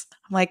professionals.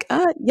 I'm like,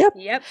 yep.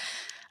 Yep.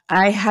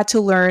 I had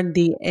to learn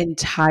the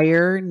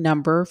entire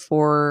number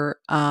for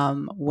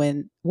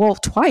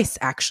twice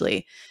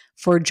actually,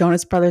 for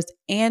Jonas Brothers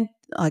and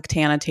like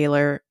Tiana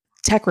Taylor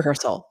tech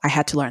rehearsal. I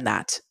had to learn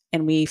that.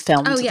 And we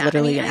filmed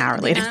literally an hour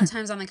later. The amount of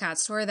times on the Cat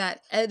tour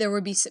that there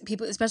would be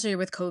people, especially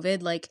with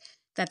COVID, like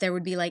that there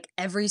would be like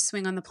every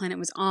swing on the planet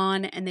was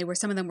on and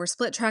some of them were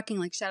split tracking,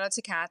 like shout out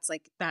to Cats,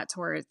 like that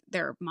tour,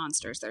 they're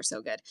monsters. They're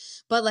so good.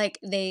 But like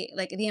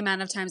the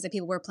amount of times that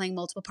people were playing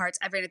multiple parts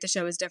every night at the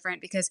show is different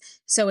because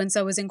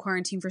so-and-so was in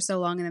quarantine for so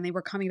long and then they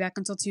were coming back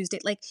until Tuesday.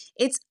 Like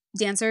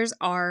dancers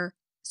are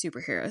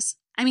superheroes.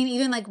 I mean,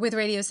 even like with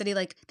Radio City,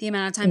 like the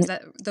amount of times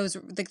that those,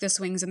 like the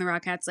swings and the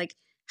Rockettes, like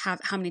have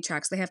how many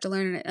tracks they have to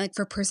learn, and like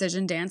for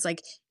precision dance,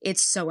 like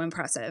it's so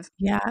impressive.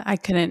 Yeah, I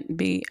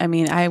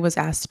was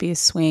asked to be a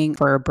swing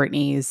for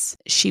Britney's.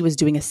 She was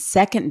doing a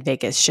second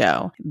Vegas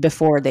show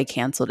before they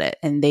canceled it,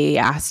 and they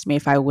asked me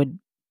if I would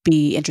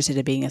be interested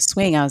in being a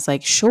swing. I was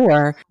like,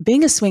 sure.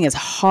 Being a swing is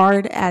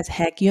hard as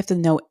heck. You have to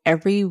know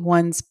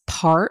everyone's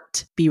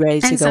part, be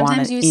ready to go on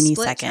at any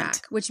second.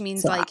 Track, which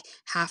means like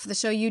half of the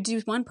show you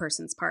do one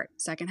person's part,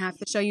 second half of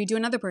the show you do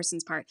another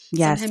person's part.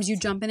 Yes. Sometimes you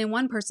jump in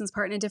one person's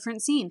part in a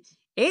different scene.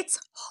 It's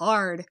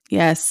hard.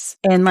 Yes.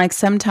 And like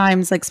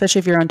sometimes, like especially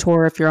if you're on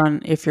tour, if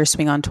you're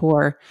swing on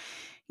tour,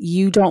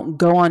 you don't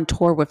go on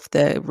tour with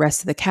the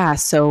rest of the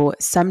cast. So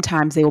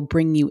sometimes they will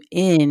bring you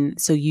in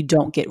so you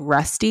don't get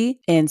rusty.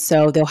 And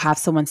so they'll have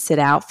someone sit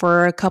out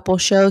for a couple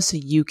shows so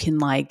you can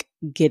like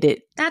get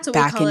it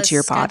back into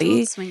your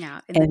body. Swing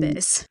out in the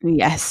biz.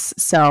 Yes.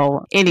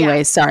 So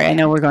anyway, sorry, I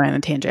know we're going on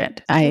a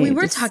tangent. We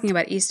were talking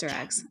about Easter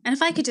eggs. And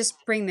if I could just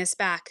bring this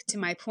back to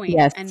my point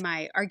and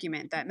my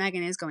argument that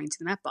Meghan is going to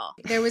the Met Ball.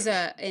 There was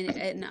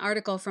an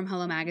article from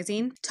Hello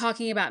Magazine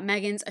talking about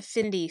Meghan's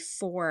affinity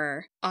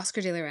for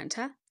Oscar de la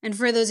Renta. And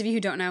for those of you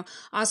who don't know,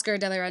 Oscar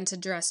de la Renta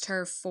dressed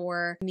her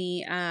for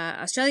the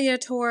Australia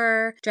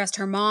tour, dressed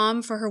her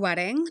mom for her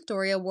wedding.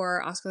 Doria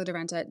wore Oscar de la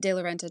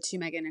Renta to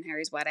Meghan and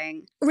Harry's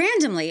wedding.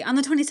 Randomly, on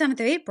the 27th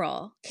of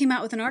April, came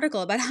out with an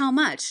article about how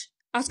much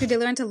Oscar de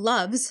la Renta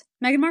loves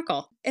Meghan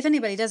Markle. If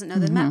anybody doesn't know,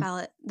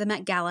 the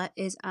Met Gala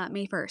is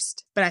May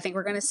 1st. But I think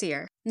we're going to see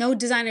her. No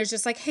designer's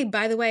just like, hey,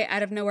 by the way,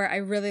 out of nowhere, I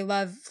really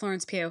love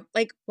Florence Pugh.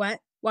 Like, what?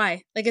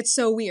 Why? Like, it's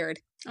so weird.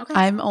 Okay.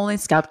 I'm only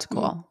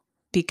skeptical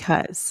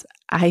because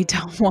I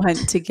don't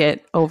want to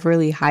get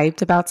overly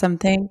hyped about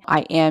something.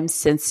 I am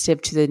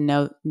sensitive to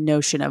the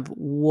notion of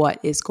what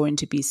is going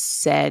to be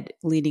said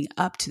leading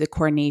up to the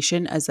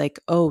coronation as like,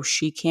 oh,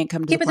 she can't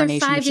come to the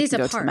coronation, but she can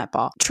go to the Met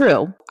Ball.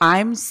 True.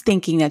 I'm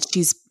thinking that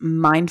she's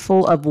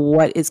mindful of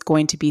what is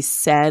going to be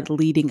said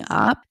leading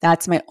up.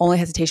 That's my only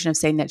hesitation of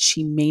saying that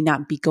she may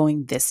not be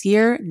going this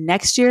year.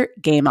 Next year,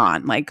 game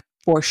on. Like,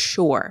 for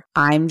sure.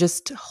 I'm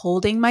just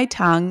holding my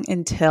tongue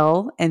and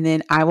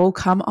then I will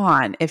come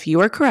on. If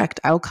you are correct,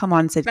 I will come on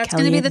and say, that's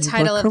going to be the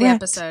title of the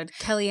episode.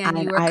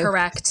 Kellyanne, you were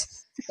correct.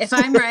 If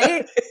I'm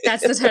right,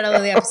 that's the title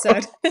of the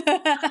episode.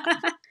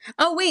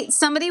 Oh, wait.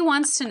 Somebody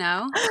wants to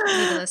know,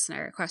 leave a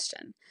listener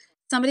question.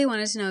 Somebody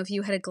wanted to know if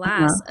you had a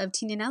glass of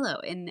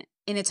Tignanello in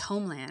its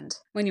homeland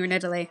when you were in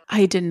Italy.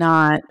 I did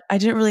not. I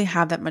didn't really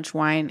have that much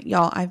wine.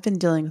 Y'all, I've been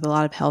dealing with a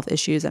lot of health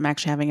issues. I'm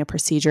actually having a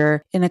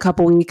procedure in a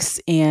couple weeks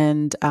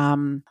and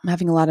I'm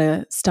having a lot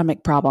of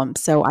stomach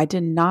problems. So I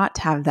did not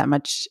have that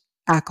much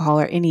alcohol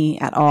or any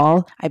at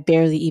all. I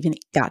barely even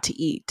got to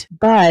eat.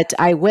 But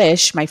I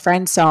wish my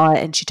friend saw it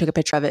and she took a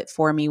picture of it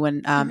for me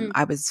when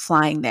I was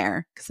flying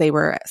there because they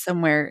were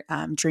somewhere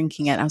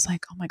drinking it. I was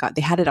like, oh my God,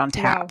 they had it on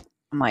tap. Wow.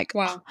 I'm like,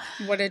 wow,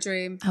 what a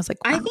dream. I was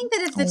like, wow. I think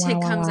that if the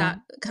TIG comes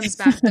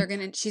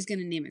back, she's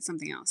gonna name it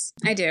something else.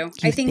 I do.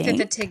 I think that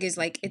the TIG is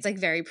like, it's like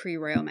very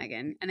pre-royal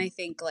Meghan. And I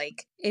think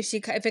like if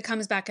it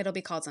comes back, it'll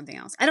be called something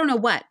else. I don't know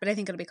what, but I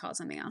think it'll be called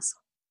something else.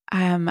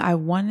 I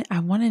want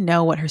to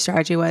know what her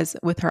strategy was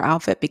with her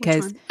outfit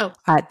because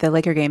at the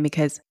Laker game,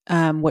 because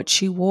what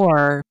she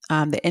wore,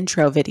 the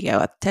intro video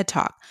at the TED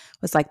Talk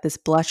was like this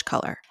blush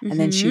color. And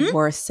then she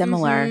wore a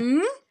similar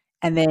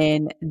and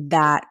then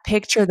that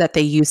picture that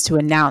they used to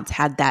announce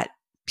had that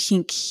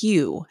pink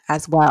hue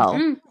as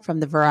well from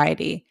the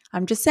variety.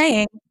 I'm just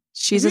saying,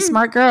 she's a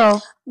smart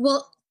girl.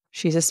 Well,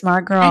 She's a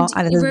smart girl.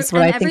 This is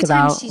what I think every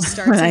time about she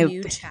starts a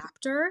new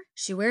chapter,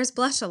 she wears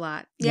blush a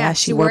lot. Yeah,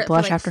 she wore wore it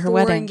blush for like after her 4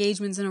 wedding.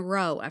 engagements in a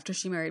row after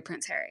she married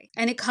Prince Harry.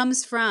 And it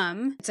comes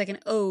from, it's like an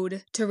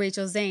ode to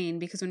Rachel Zane,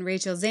 because when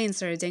Rachel Zane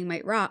started dating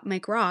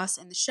Mike Ross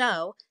in the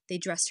show, they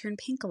dressed her in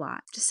pink a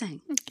lot. Just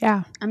saying.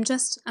 Yeah. I'm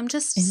just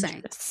saying.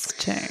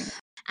 Interesting.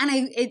 And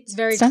it's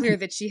very clear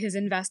that she has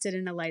invested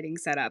in a lighting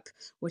setup,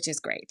 which is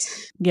great.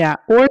 Yeah,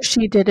 or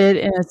she did it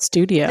in a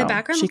studio. The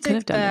background she could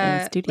have done it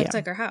in a studio. looked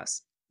like her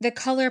house. The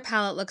color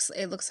palette looks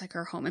like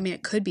her home. I mean,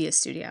 it could be a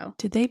studio.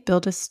 Did they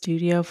build a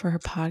studio for her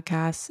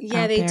podcast?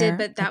 Yeah, they did,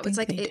 but that was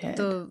like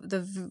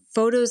the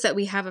photos that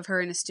we have of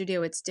her in a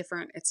studio. It's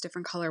different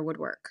color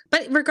woodwork.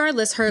 But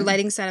regardless, her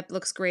lighting setup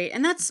looks great,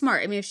 and that's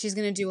smart. I mean, if she's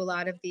going to do a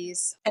lot of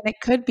these, and it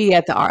could be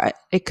at the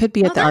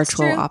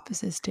Archwell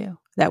offices too.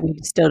 That we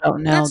still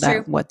don't know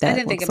what that. I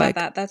didn't think about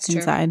that. That's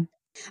inside.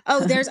 True.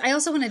 Oh, I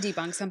also want to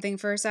debunk something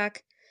for a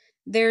sec.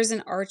 There's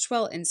an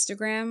Archwell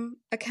Instagram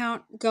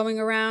account going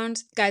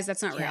around. Guys,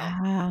 that's not real.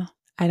 Yeah.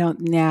 I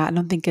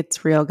don't think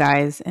it's real,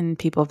 guys. And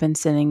people have been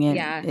sending it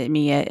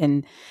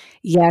and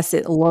yes,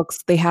 it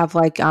looks, they have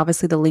like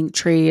obviously the link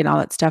tree and all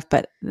that stuff,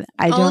 but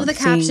all of the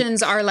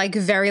captions are like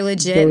very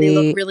legit. They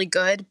look really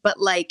good, but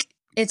like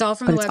it's all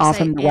from the website. It's all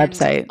from the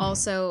website.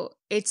 Also,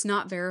 it's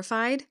not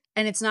verified,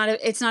 and it's not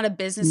a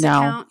business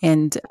account.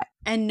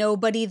 And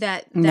nobody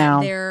that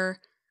they're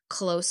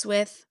close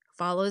with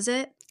follows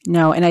it.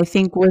 No, and I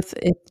think if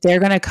they're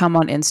going to come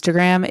on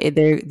Instagram,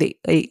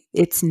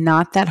 it's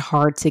not that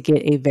hard to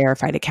get a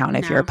verified account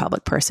if you're a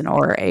public person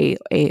or a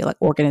like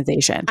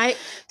organization.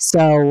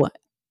 So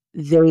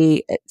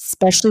they,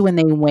 especially when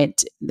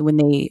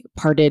they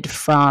parted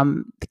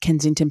from the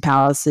Kensington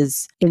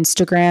Palace's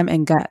Instagram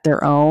and got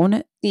their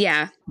own,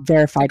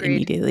 verified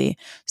immediately.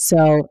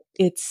 So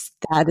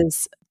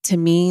to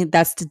me,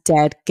 that's the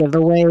dead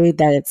giveaway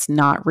that it's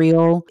not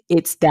real.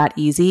 It's that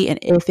easy. And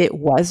if it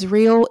was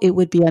real, it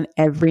would be on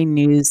every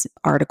news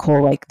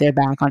article, like they're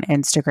back on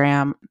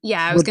Instagram.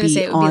 Yeah, I was going to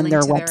say it would be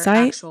linked to their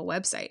actual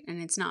website,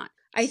 and it's not.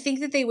 I think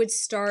that they would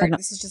start,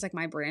 this is just like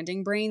my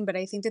branding brain, but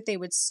I think that they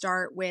would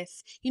start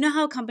with, you know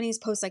how companies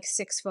post like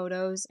 6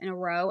 photos in a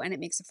row and it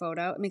makes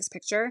a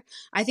picture?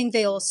 I think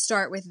they'll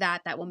start with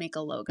that will make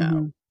a logo.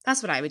 Mm-hmm.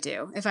 That's what I would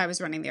do if I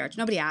was running the Arch.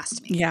 Nobody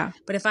asked me. Yeah.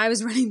 But if I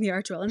was running the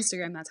Archwell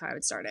Instagram, that's how I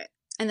would start it.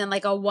 And then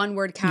like a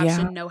 1-word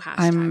caption, no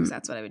hashtags.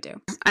 That's what I would do.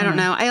 I don't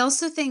know. I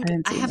also think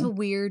I have a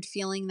weird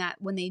feeling that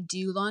when they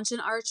do launch an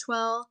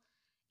Archwell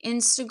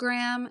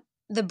Instagram,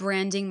 the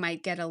branding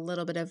might get a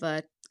little bit of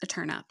a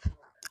turn up.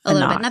 A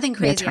little bit. Nothing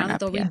crazy. I don't think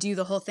they'll redo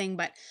the whole thing,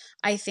 but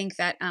I think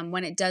that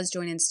when it does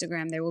join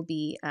Instagram, there will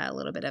be a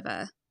little bit of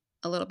an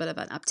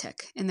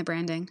uptick in the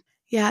branding.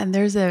 Yeah, and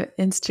there's a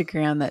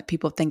Instagram that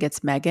people think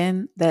it's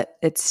Megan, that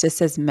it just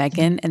says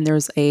Megan, and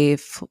there's a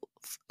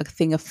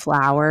thing of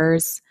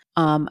flowers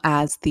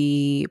as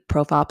the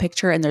profile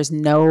picture, and there's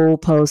no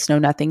post, no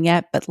nothing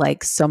yet, but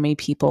like so many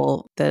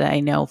people that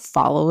I know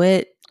follow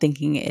it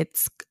thinking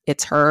it's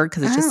her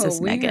because it just says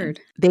weird. Megan.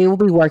 They will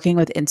be working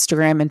with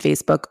Instagram and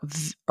Facebook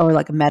or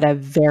like Meta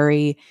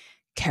very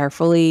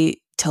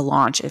carefully to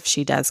launch if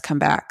she does come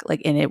back,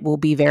 like, and it will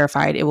be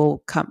verified. It will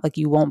come, like,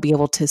 you won't be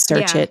able to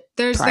search it.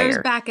 There's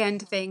back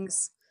end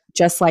things.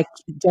 Just like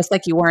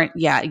you weren't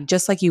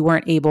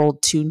able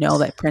to know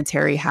that Prince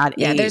Harry had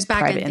a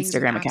private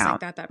Instagram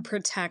account like that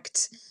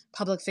protect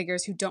public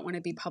figures who don't want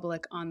to be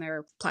public on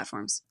their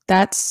platforms.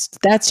 That's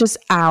just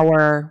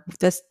our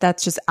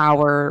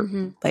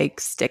like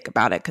stick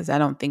about it, because I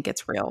don't think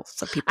it's real.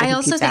 So people I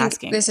also think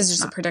asking, this is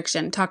just a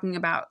prediction. Talking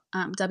about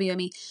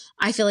WME,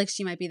 I feel like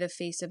she might be the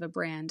face of a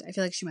brand. I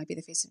feel like she might be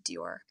the face of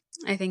Dior.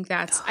 I think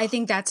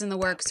that's in the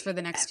works for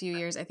the next few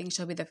years. I think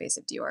she'll be the face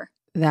of Dior.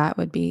 That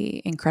would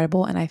be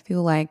incredible. And I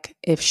feel like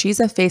if she's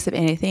a face of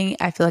anything,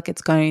 I feel like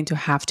it's going to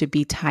have to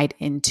be tied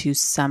into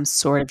some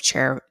sort of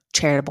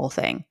charitable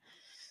thing.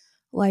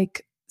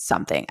 Like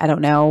something. I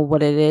don't know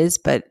what it is,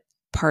 but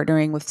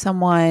partnering with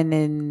someone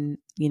and,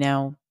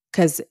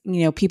 because,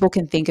 people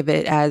can think of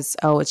it as,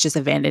 oh, it's just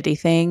a vanity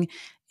thing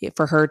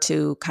for her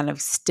to kind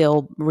of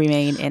still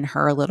remain in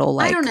her little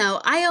like. I don't know.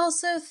 I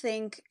also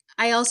think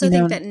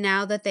that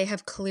now that they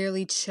have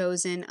clearly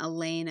chosen a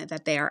lane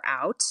that they are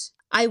out,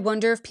 I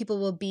wonder if people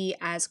will be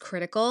as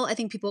critical. I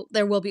think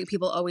there will be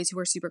people always who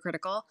are super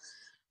critical.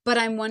 But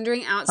I'm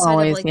wondering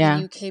outside of the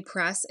UK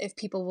press if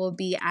people will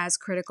be as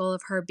critical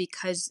of her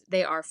because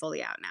they are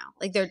fully out now.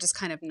 Like they're just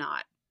kind of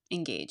not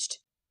engaged.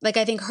 Like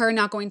I think her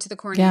not going to the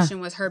coronation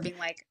was her being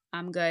like,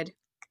 I'm good.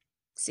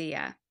 See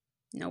ya.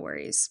 No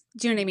worries.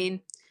 Do you know what I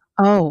mean?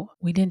 Oh,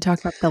 we didn't talk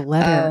about the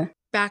letter.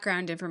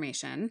 Background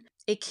information.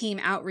 It came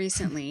out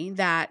recently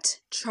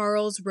that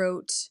Charles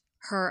wrote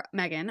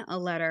Meghan a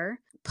letter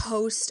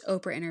post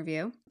Oprah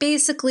interview.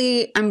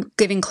 Basically, I'm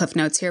giving cliff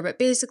notes here, but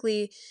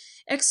basically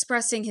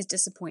expressing his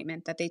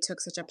disappointment that they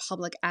took such a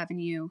public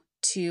avenue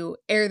to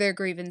air their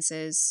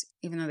grievances,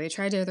 even though they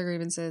tried to air their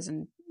grievances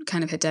and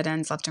kind of hit dead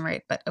ends left and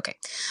right. But okay.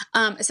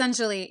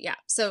 Essentially, yeah.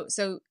 So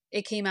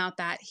it came out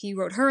that he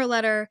wrote her a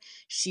letter.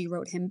 She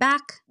wrote him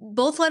back.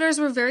 Both letters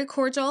were very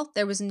cordial.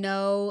 There was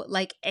no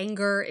like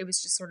anger. It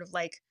was just sort of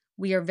like,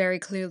 we are very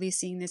clearly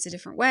seeing this a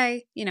different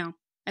way, you know,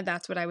 and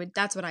that's what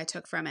I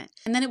took from it.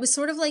 And then it was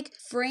sort of like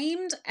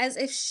framed as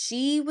if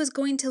she was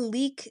going to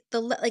leak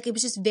like it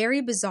was just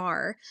very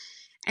bizarre.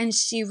 And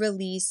she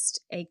released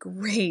a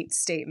great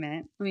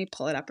statement. Let me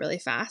pull it up really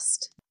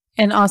fast.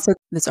 And also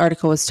this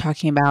article was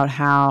talking about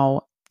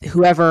how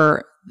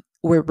whoever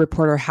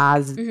reporter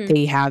has,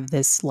 they have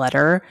this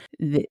letter,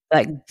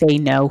 like they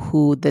know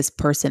who this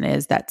person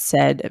is that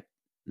said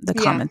the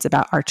comments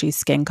about Archie's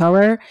skin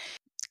color.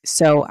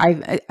 So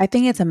I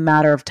think it's a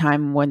matter of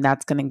time when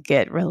that's going to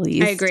get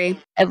released. I agree.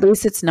 At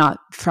least it's not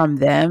from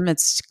them.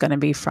 It's going to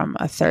be from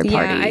a third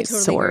party I totally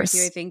source.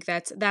 agree with you. I think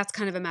that's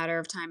kind of a matter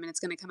of time, and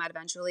it's going to come out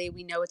eventually.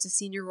 We know it's a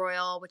senior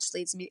royal, which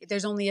leads me.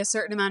 There's only a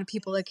certain amount of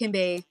people it can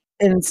be.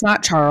 And it's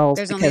not Charles.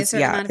 There's only a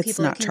certain amount of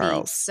people it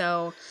can be.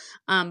 So,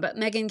 but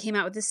Meghan came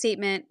out with a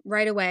statement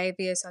right away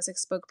via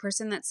Sussex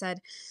spokesperson that said,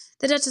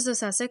 the Duchess of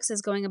Sussex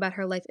is going about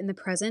her life in the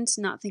present,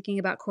 not thinking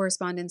about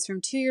correspondence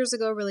from 2 years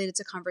ago related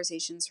to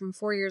conversations from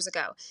 4 years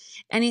ago.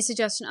 Any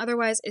suggestion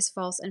otherwise is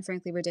false and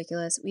frankly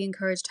ridiculous. We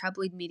encourage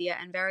tabloid media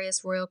and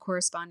various royal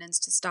correspondents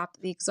to stop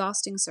the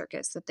exhausting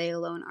circus that they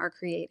alone are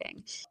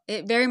creating.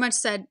 It very much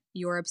said,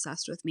 you're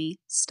obsessed with me.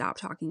 Stop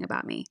talking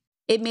about me.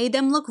 It made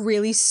them look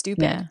really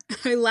stupid. Yeah.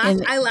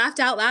 I laughed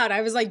out loud.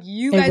 I was like,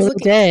 you guys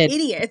look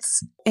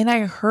idiots. And I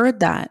heard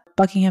that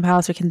Buckingham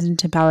Palace or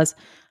Kensington Palace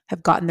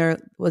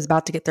was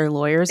about to get their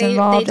lawyers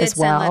involved as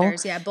well. Send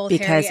letters, yeah. Both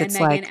Harry and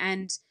Meghan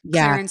and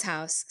Karen's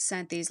house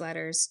sent these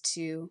letters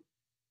to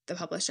the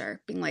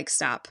publisher being like,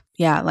 stop.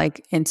 Yeah,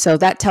 like, and so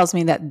that tells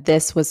me that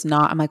this was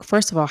not, I'm like,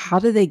 first of all, how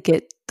did they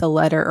get the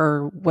letter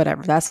or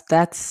whatever? That's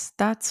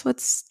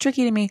what's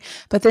tricky to me.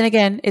 But then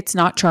again, it's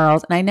not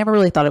Charles. And I never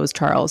really thought it was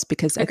Charles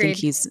because I think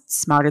he's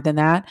smarter than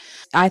that.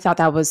 I thought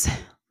that was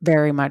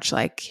very much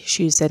like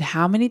she said,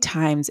 how many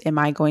times am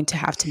I going to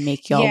have to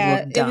make y'all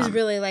look dumb? It was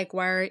really like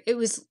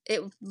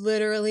it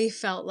literally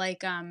felt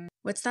like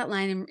what's that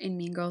line in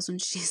Mean Girls when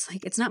she's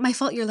like, it's not my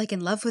fault you're like in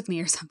love with me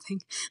or something.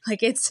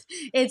 Like it's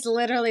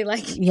literally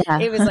like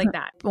it was like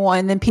that. Well,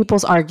 and then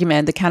people's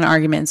argument, the counter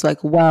argument is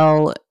like,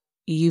 well,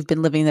 you've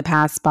been living the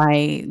past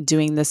by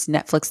doing this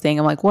Netflix thing.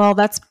 I'm like, well,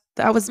 that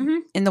was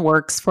in the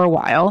works for a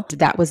while.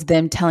 That was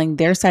them telling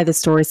their side of the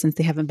story since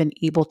they haven't been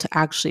able to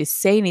actually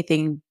say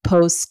anything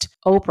post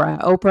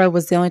Oprah. Oprah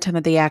was the only time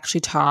that they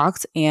actually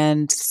talked,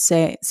 and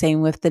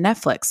same with the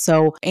Netflix.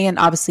 So, and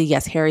obviously,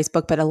 yes, Harry's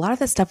book, but a lot of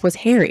this stuff was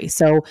Harry.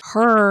 So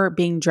her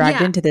being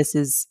dragged into this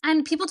is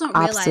and people don't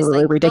realize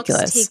absolutely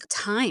ridiculous. Books take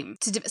time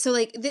to so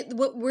like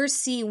what we're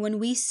seeing when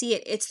we see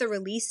it, it's the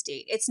release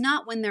date. It's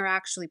not when they're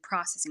actually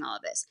processing all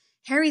of this.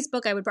 Harry's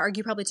book, I would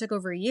argue, probably took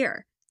over a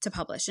year to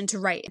publish and to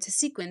write and to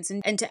sequence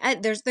and to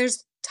edit.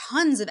 There's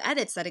tons of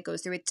edits that it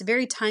goes through. It's a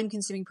very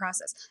time-consuming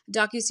process. A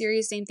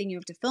docuseries, same thing. You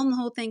have to film the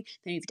whole thing,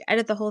 then you have to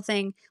edit the whole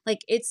thing. Like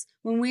it's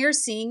when we're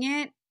seeing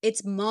it,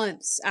 it's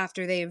months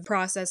after they've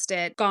processed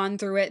it, gone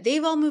through it.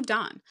 They've all moved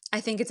on.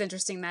 I think it's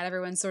interesting that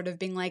everyone's sort of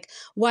being like,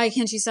 why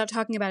can't she stop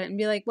talking about it? And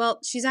be like, well,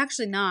 she's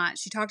actually not.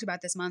 She talked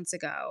about this months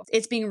ago.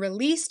 It's being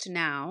released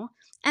now.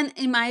 And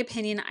in my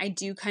opinion, I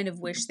do kind of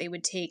wish they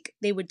would take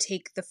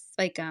the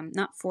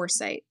not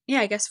foresight. Yeah,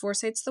 I guess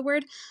foresight's the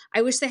word.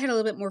 I wish they had a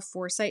little bit more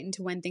foresight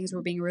into when things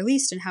were being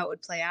released and how it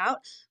would play out.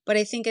 But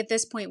I think at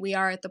this point, we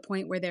are at the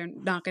point where they're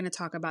not going to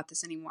talk about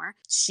this anymore.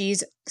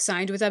 She's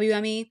signed with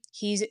WME.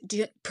 He's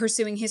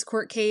pursuing his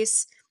court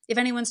case. If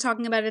anyone's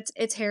talking about it,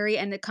 it's Harry,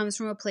 and it comes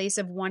from a place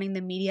of wanting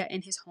the media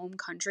in his home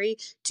country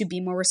to be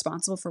more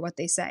responsible for what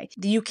they say.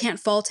 You can't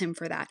fault him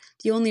for that.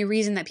 The only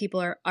reason that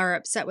people are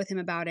upset with him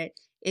about it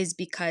is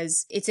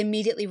because it's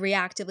immediately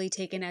reactively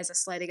taken as a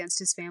slight against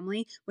his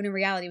family, when in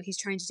reality what he's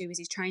trying to do is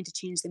he's trying to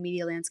change the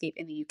media landscape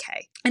in the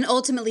UK. And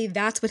ultimately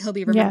that's what he'll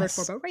be remembered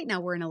for. But right now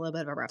we're in a little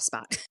bit of a rough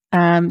spot.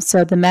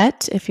 So the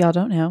Met, if y'all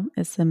don't know,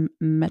 is the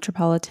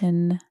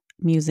Metropolitan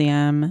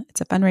Museum.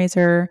 It's a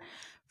fundraiser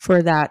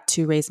for that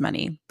to raise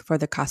money for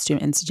the Costume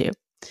Institute.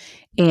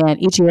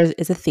 And each year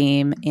is a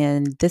theme,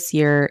 and this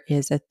year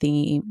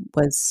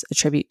was a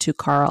tribute to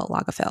Karl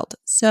Lagerfeld.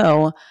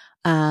 So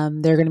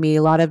there are going to be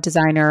a lot of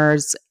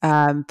designers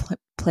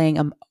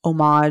playing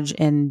homage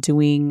and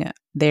doing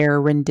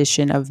their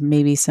rendition of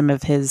maybe some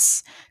of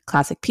his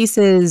classic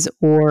pieces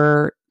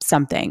or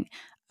something.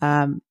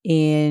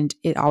 And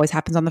it always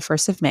happens on the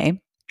 1st of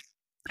May,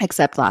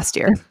 except last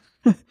year.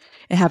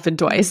 It happened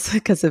twice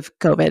because of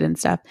COVID and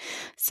stuff.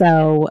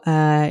 So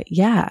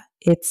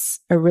it's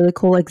a really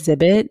cool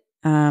exhibit.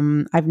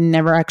 I've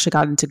never actually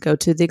gotten to go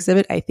to the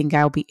exhibit. I think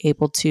I'll be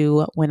able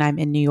to when I'm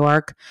in New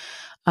York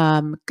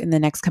in the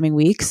next coming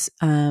weeks.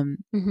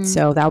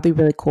 So that'll be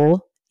really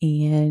cool.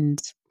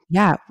 And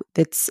yeah,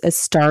 it's a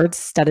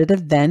star-studded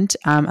event.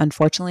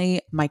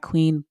 Unfortunately, my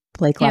queen,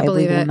 Blake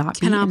Lively, will not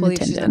be in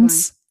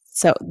attendance.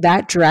 So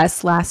that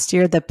dress last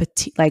year, the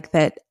petite, like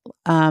that,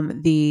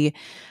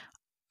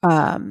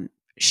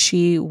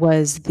 she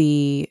was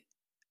the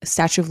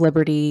Statue of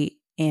Liberty,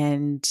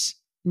 and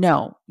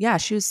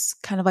she was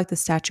kind of like the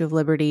Statue of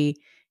Liberty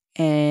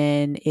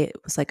and it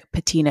was like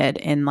patinaed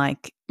in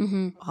like,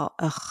 Mm-hmm.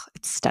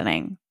 it's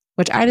stunning.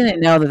 Which I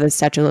didn't know that the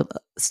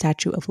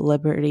Statue of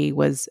Liberty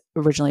was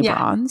originally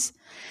bronze,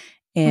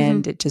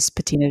 and it just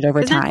patinaed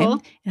over Isn't that time.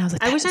 cool? And I was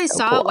like, I wish I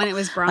saw it when it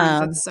was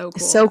bronze. That's so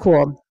cool. So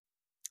cool.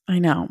 I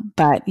know.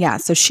 But yeah,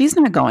 so she's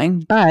not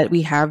going, but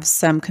we have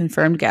some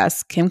confirmed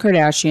guests. Kim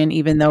Kardashian,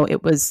 even though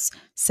it was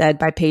said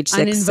by Page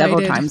Six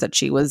several times that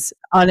she was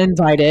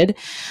uninvited,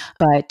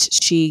 but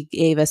she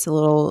gave us a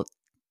little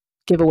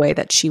giveaway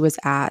that she was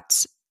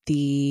at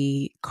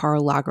the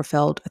Karl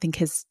Lagerfeld, I think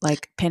his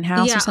like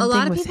penthouse or something. A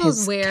lot of with people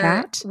his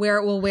cat.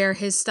 will wear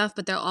his stuff,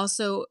 but they'll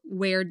also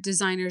wear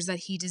designers that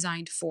he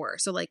designed for.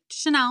 So like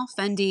Chanel,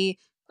 Fendi,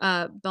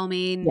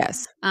 Balmain.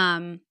 Yes.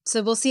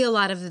 So we'll see a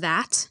lot of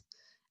that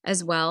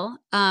as well.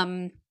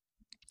 Yes.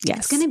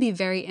 It's going to be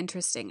very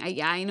interesting.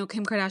 I know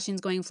Kim Kardashian's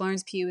going,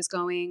 Florence Pugh is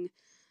going,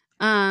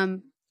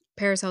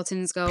 Paris Hilton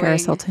is going.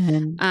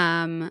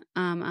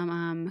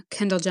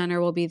 Kendall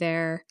Jenner will be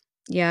there.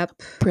 Yep.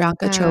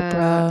 Priyanka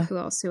Chopra. Who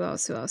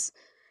else?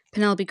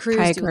 Penelope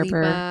Cruz, Dua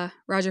Lipa,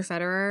 Roger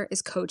Federer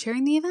is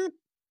co-chairing the event,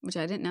 which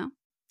I didn't know.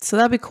 So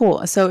that'd be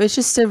cool. So it's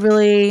just a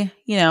really,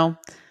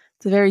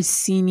 it's a very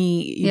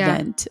sceney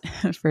event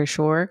for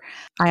sure.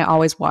 I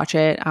always watch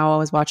it. I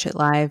always watch it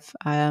live.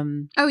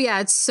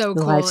 It's so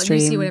cool. And you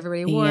see what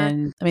everybody wore.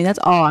 And I mean, that's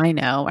all I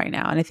know right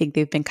now. And I think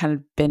they've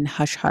been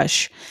hush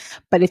hush.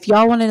 But if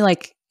y'all want to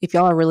if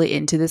y'all are really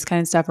into this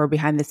kind of stuff or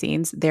behind the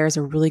scenes, there's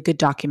a really good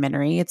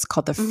documentary. It's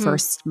called The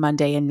First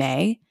Monday in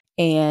May.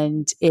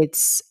 And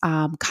it's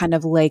kind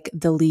of like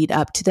the lead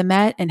up to the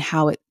Met and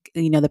how it,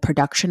 the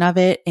production of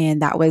it.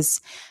 And that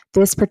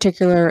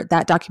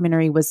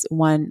documentary was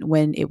one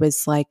when it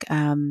was like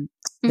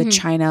the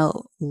China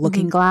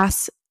Looking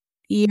Glass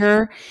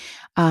year.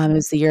 It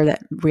was the year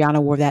that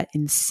Rihanna wore that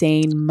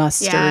insane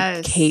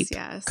mustard cape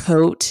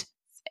coat.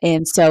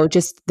 And so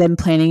just them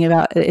planning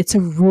about it's a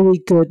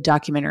really good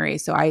documentary.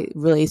 So I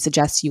really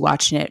suggest you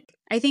watching it.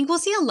 I think we'll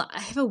see a lot. I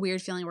have a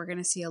weird feeling we're going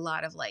to see a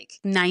lot of like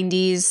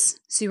 90s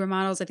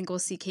supermodels. I think we'll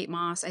see Kate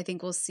Moss. I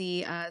think we'll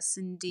see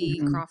Cindy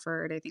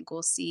Crawford. I think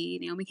we'll see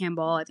Naomi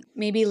Campbell. I think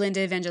maybe Linda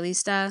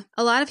Evangelista.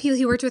 A lot of people.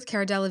 He worked with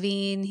Cara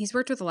Delevingne. He's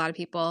worked with a lot of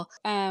people.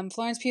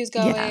 Florence Pugh's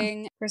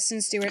going.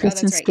 Kristen Stewart.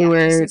 Kristen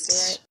Stewart.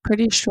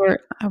 Pretty sure.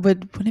 I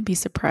wouldn't be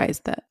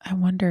surprised that. I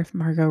wonder if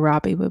Margot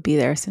Robbie would be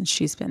there since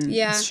she's been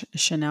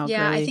Chanel.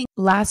 Yeah, girly. I think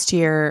last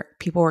year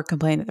people were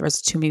complaining that there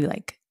was too many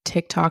like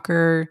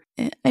TikToker.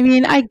 I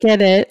mean, I get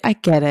it.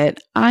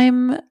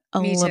 I'm a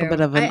little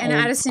bit of an and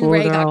old Addison school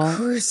Rae girl. got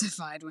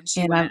crucified when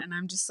she went, and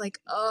I'm just like,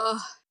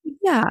 oh.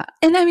 Yeah.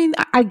 And I mean,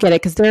 I get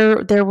it because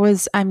there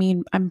was, I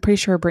mean, I'm pretty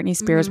sure Britney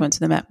Spears went to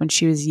the Met when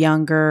she was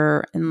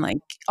younger and like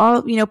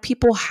all,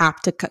 people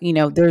have to,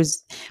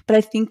 but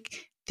I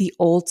think the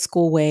old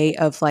school way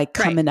of like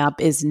coming up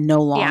is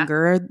no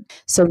longer. Yeah.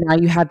 So now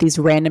you have these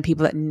random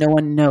people that no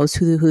one knows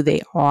who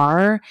they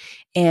are.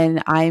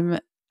 And I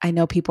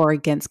know people are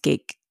against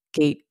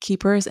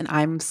gatekeepers, and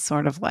I'm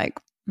sort of like,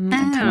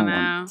 I don't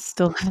know.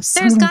 Still have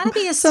There's got to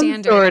be a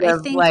standard. Sort I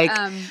of think, like,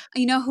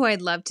 you know who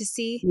I'd love to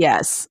see?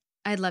 Yes.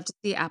 I'd love to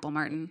see Apple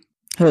Martin.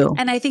 Who?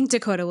 And I think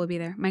Dakota will be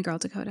there. My girl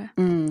Dakota.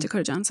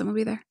 Dakota Johnson will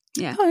be there.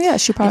 Yeah. Oh yeah,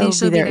 she probably will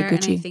be there at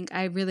Gucci. And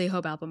I really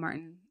hope Apple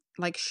Martin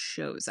like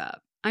shows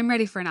up. I'm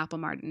ready for an Apple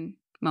Martin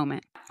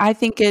moment. I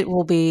think it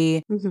will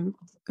be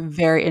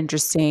very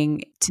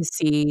interesting to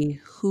see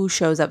who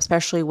shows up,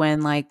 especially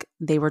when like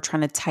they were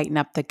trying to tighten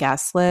up the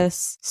guest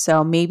list.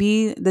 So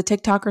maybe the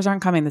TikTokers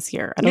aren't coming this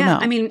year. I don't know.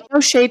 I mean, no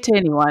shade to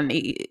anyone.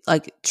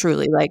 Like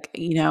truly, like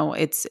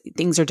it's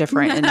things are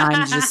different, and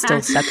I'm just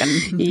still stuck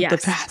in the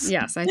past.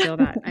 Yes, I feel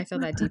that. I feel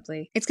that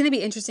deeply. It's going to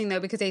be interesting though,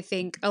 because I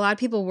think a lot of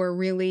people were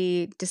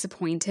really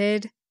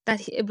disappointed that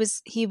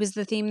he was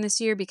the theme this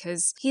year,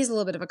 because he's a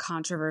little bit of a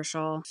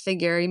controversial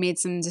figure. He made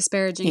some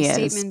disparaging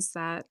statements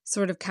that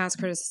sort of cast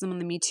criticism on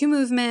the Me Too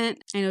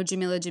movement. I know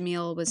Jamila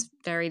Jamil was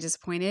very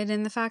disappointed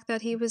in the fact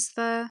that he was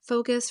the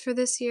focus for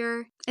this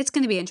year. It's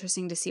going to be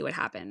interesting to see what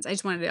happens. I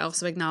just wanted to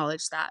also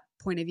acknowledge that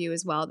point of view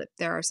as well, that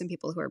there are some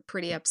people who are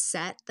pretty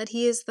upset that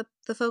he is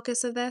the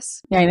focus of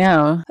this. Yeah, I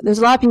know. There's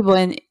a lot of people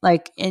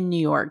in New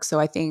York, so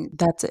I think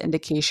that's an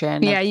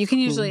indication. Yeah, you can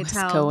usually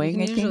tell. You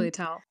can usually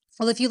tell.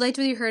 Well, if you liked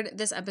what you heard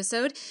this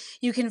episode,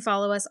 you can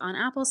follow us on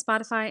Apple,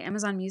 Spotify,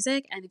 Amazon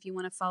Music. And if you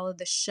want to follow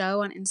the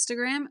show on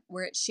Instagram,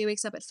 we're at She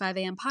Wakes Up at 5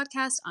 a.m.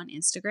 podcast on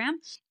Instagram.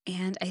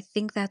 And I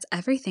think that's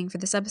everything for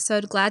this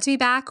episode. Glad to be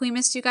back. We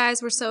missed you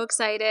guys. We're so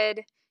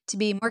excited to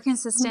be more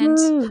consistent.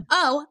 Woo.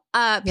 Oh,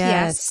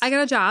 P.S. I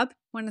got a job.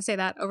 Want to say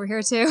that over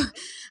here too.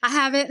 I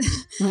haven't.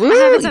 Woo, I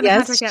haven't signed a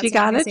yes, contract yet, she so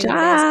got a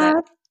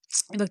job.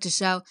 I booked a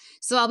show.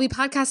 So I'll be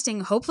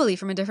podcasting hopefully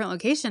from a different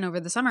location over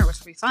the summer, which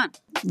will be fun.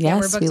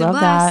 Yes, we love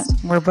that.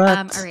 We're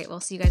booked. All right.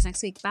 We'll see you guys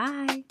next week.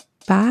 Bye.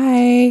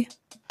 Bye.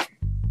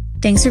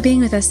 Thanks for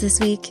being with us this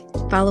week.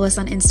 Follow us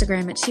on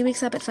Instagram at She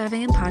Wakes Up at 5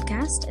 a.m.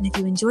 podcast. And if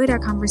you enjoyed our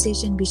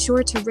conversation, be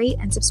sure to rate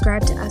and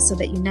subscribe to us so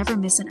that you never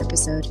miss an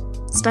episode.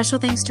 Special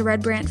thanks to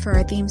Red Brandt for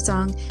our theme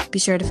song. Be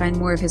sure to find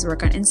more of his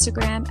work on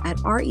Instagram at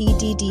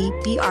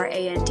REDDBRANDT.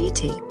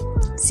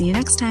 See you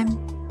next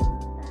time.